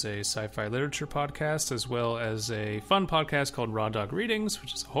 which is a sci-fi literature podcast, as well as a fun podcast called Raw Dog Readings,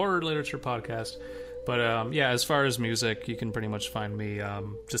 which is a horror literature podcast. But yeah, as far as music, you can pretty much find me.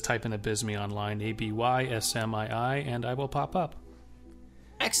 Just type in Abysme online, ABYSMII, and I will pop up.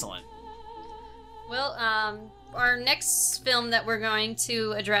 Excellent. Well, our next film that we're going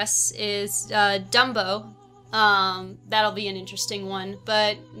to address is Dumbo. That'll be an interesting one.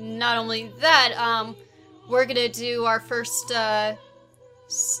 But not only that, we're gonna do our first, I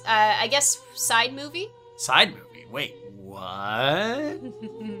guess, side movie? Side movie? Wait, what?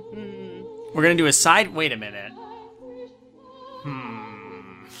 We're gonna do a side... Wait a minute.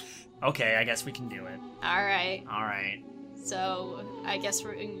 Okay, I guess we can do it. Alright. So, I guess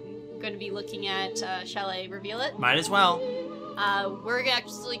we're going to be looking at, shall I reveal it? Might as well. We're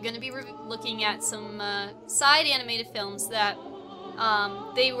actually going to be looking at some side animated films that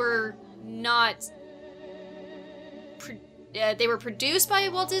they were not... they were produced by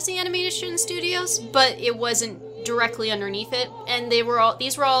Walt Disney Animation Studios, but it wasn't directly underneath it, and these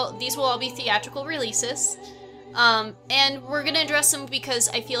will all be theatrical releases. And we're gonna address them because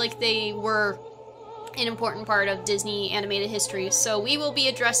I feel like they were an important part of Disney animated history. So we will be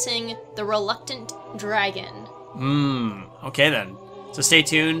addressing The Reluctant Dragon. Okay then. So stay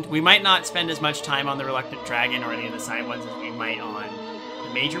tuned. We might not spend as much time on The Reluctant Dragon or any of the side ones as we might on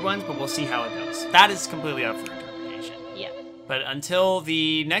the major ones, but we'll see how it goes. That is completely up for interpretation. Yeah. But until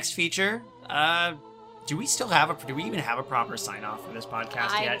the next feature, do we even have a proper sign off for this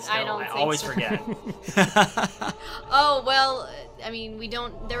podcast yet? Still? I don't think always so. forget. Oh, well, I mean,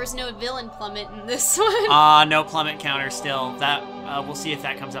 there was no villain plummet in this one. No plummet counter still. That we'll see if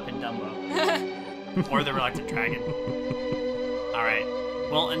that comes up in Dumbo. Or The Reluctant Dragon. Alright.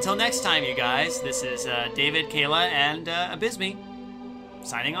 Well, until next time, you guys, this is David, Kayla, and Abysme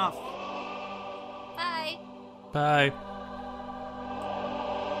signing off. Bye. Bye.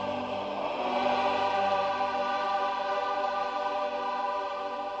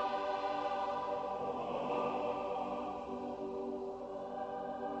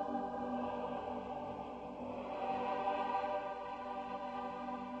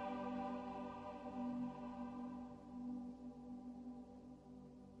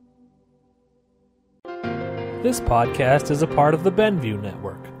 This podcast is a part of the Benview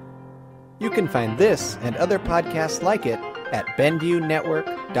Network. You can find this and other podcasts like it at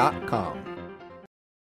BenviewNetwork.com.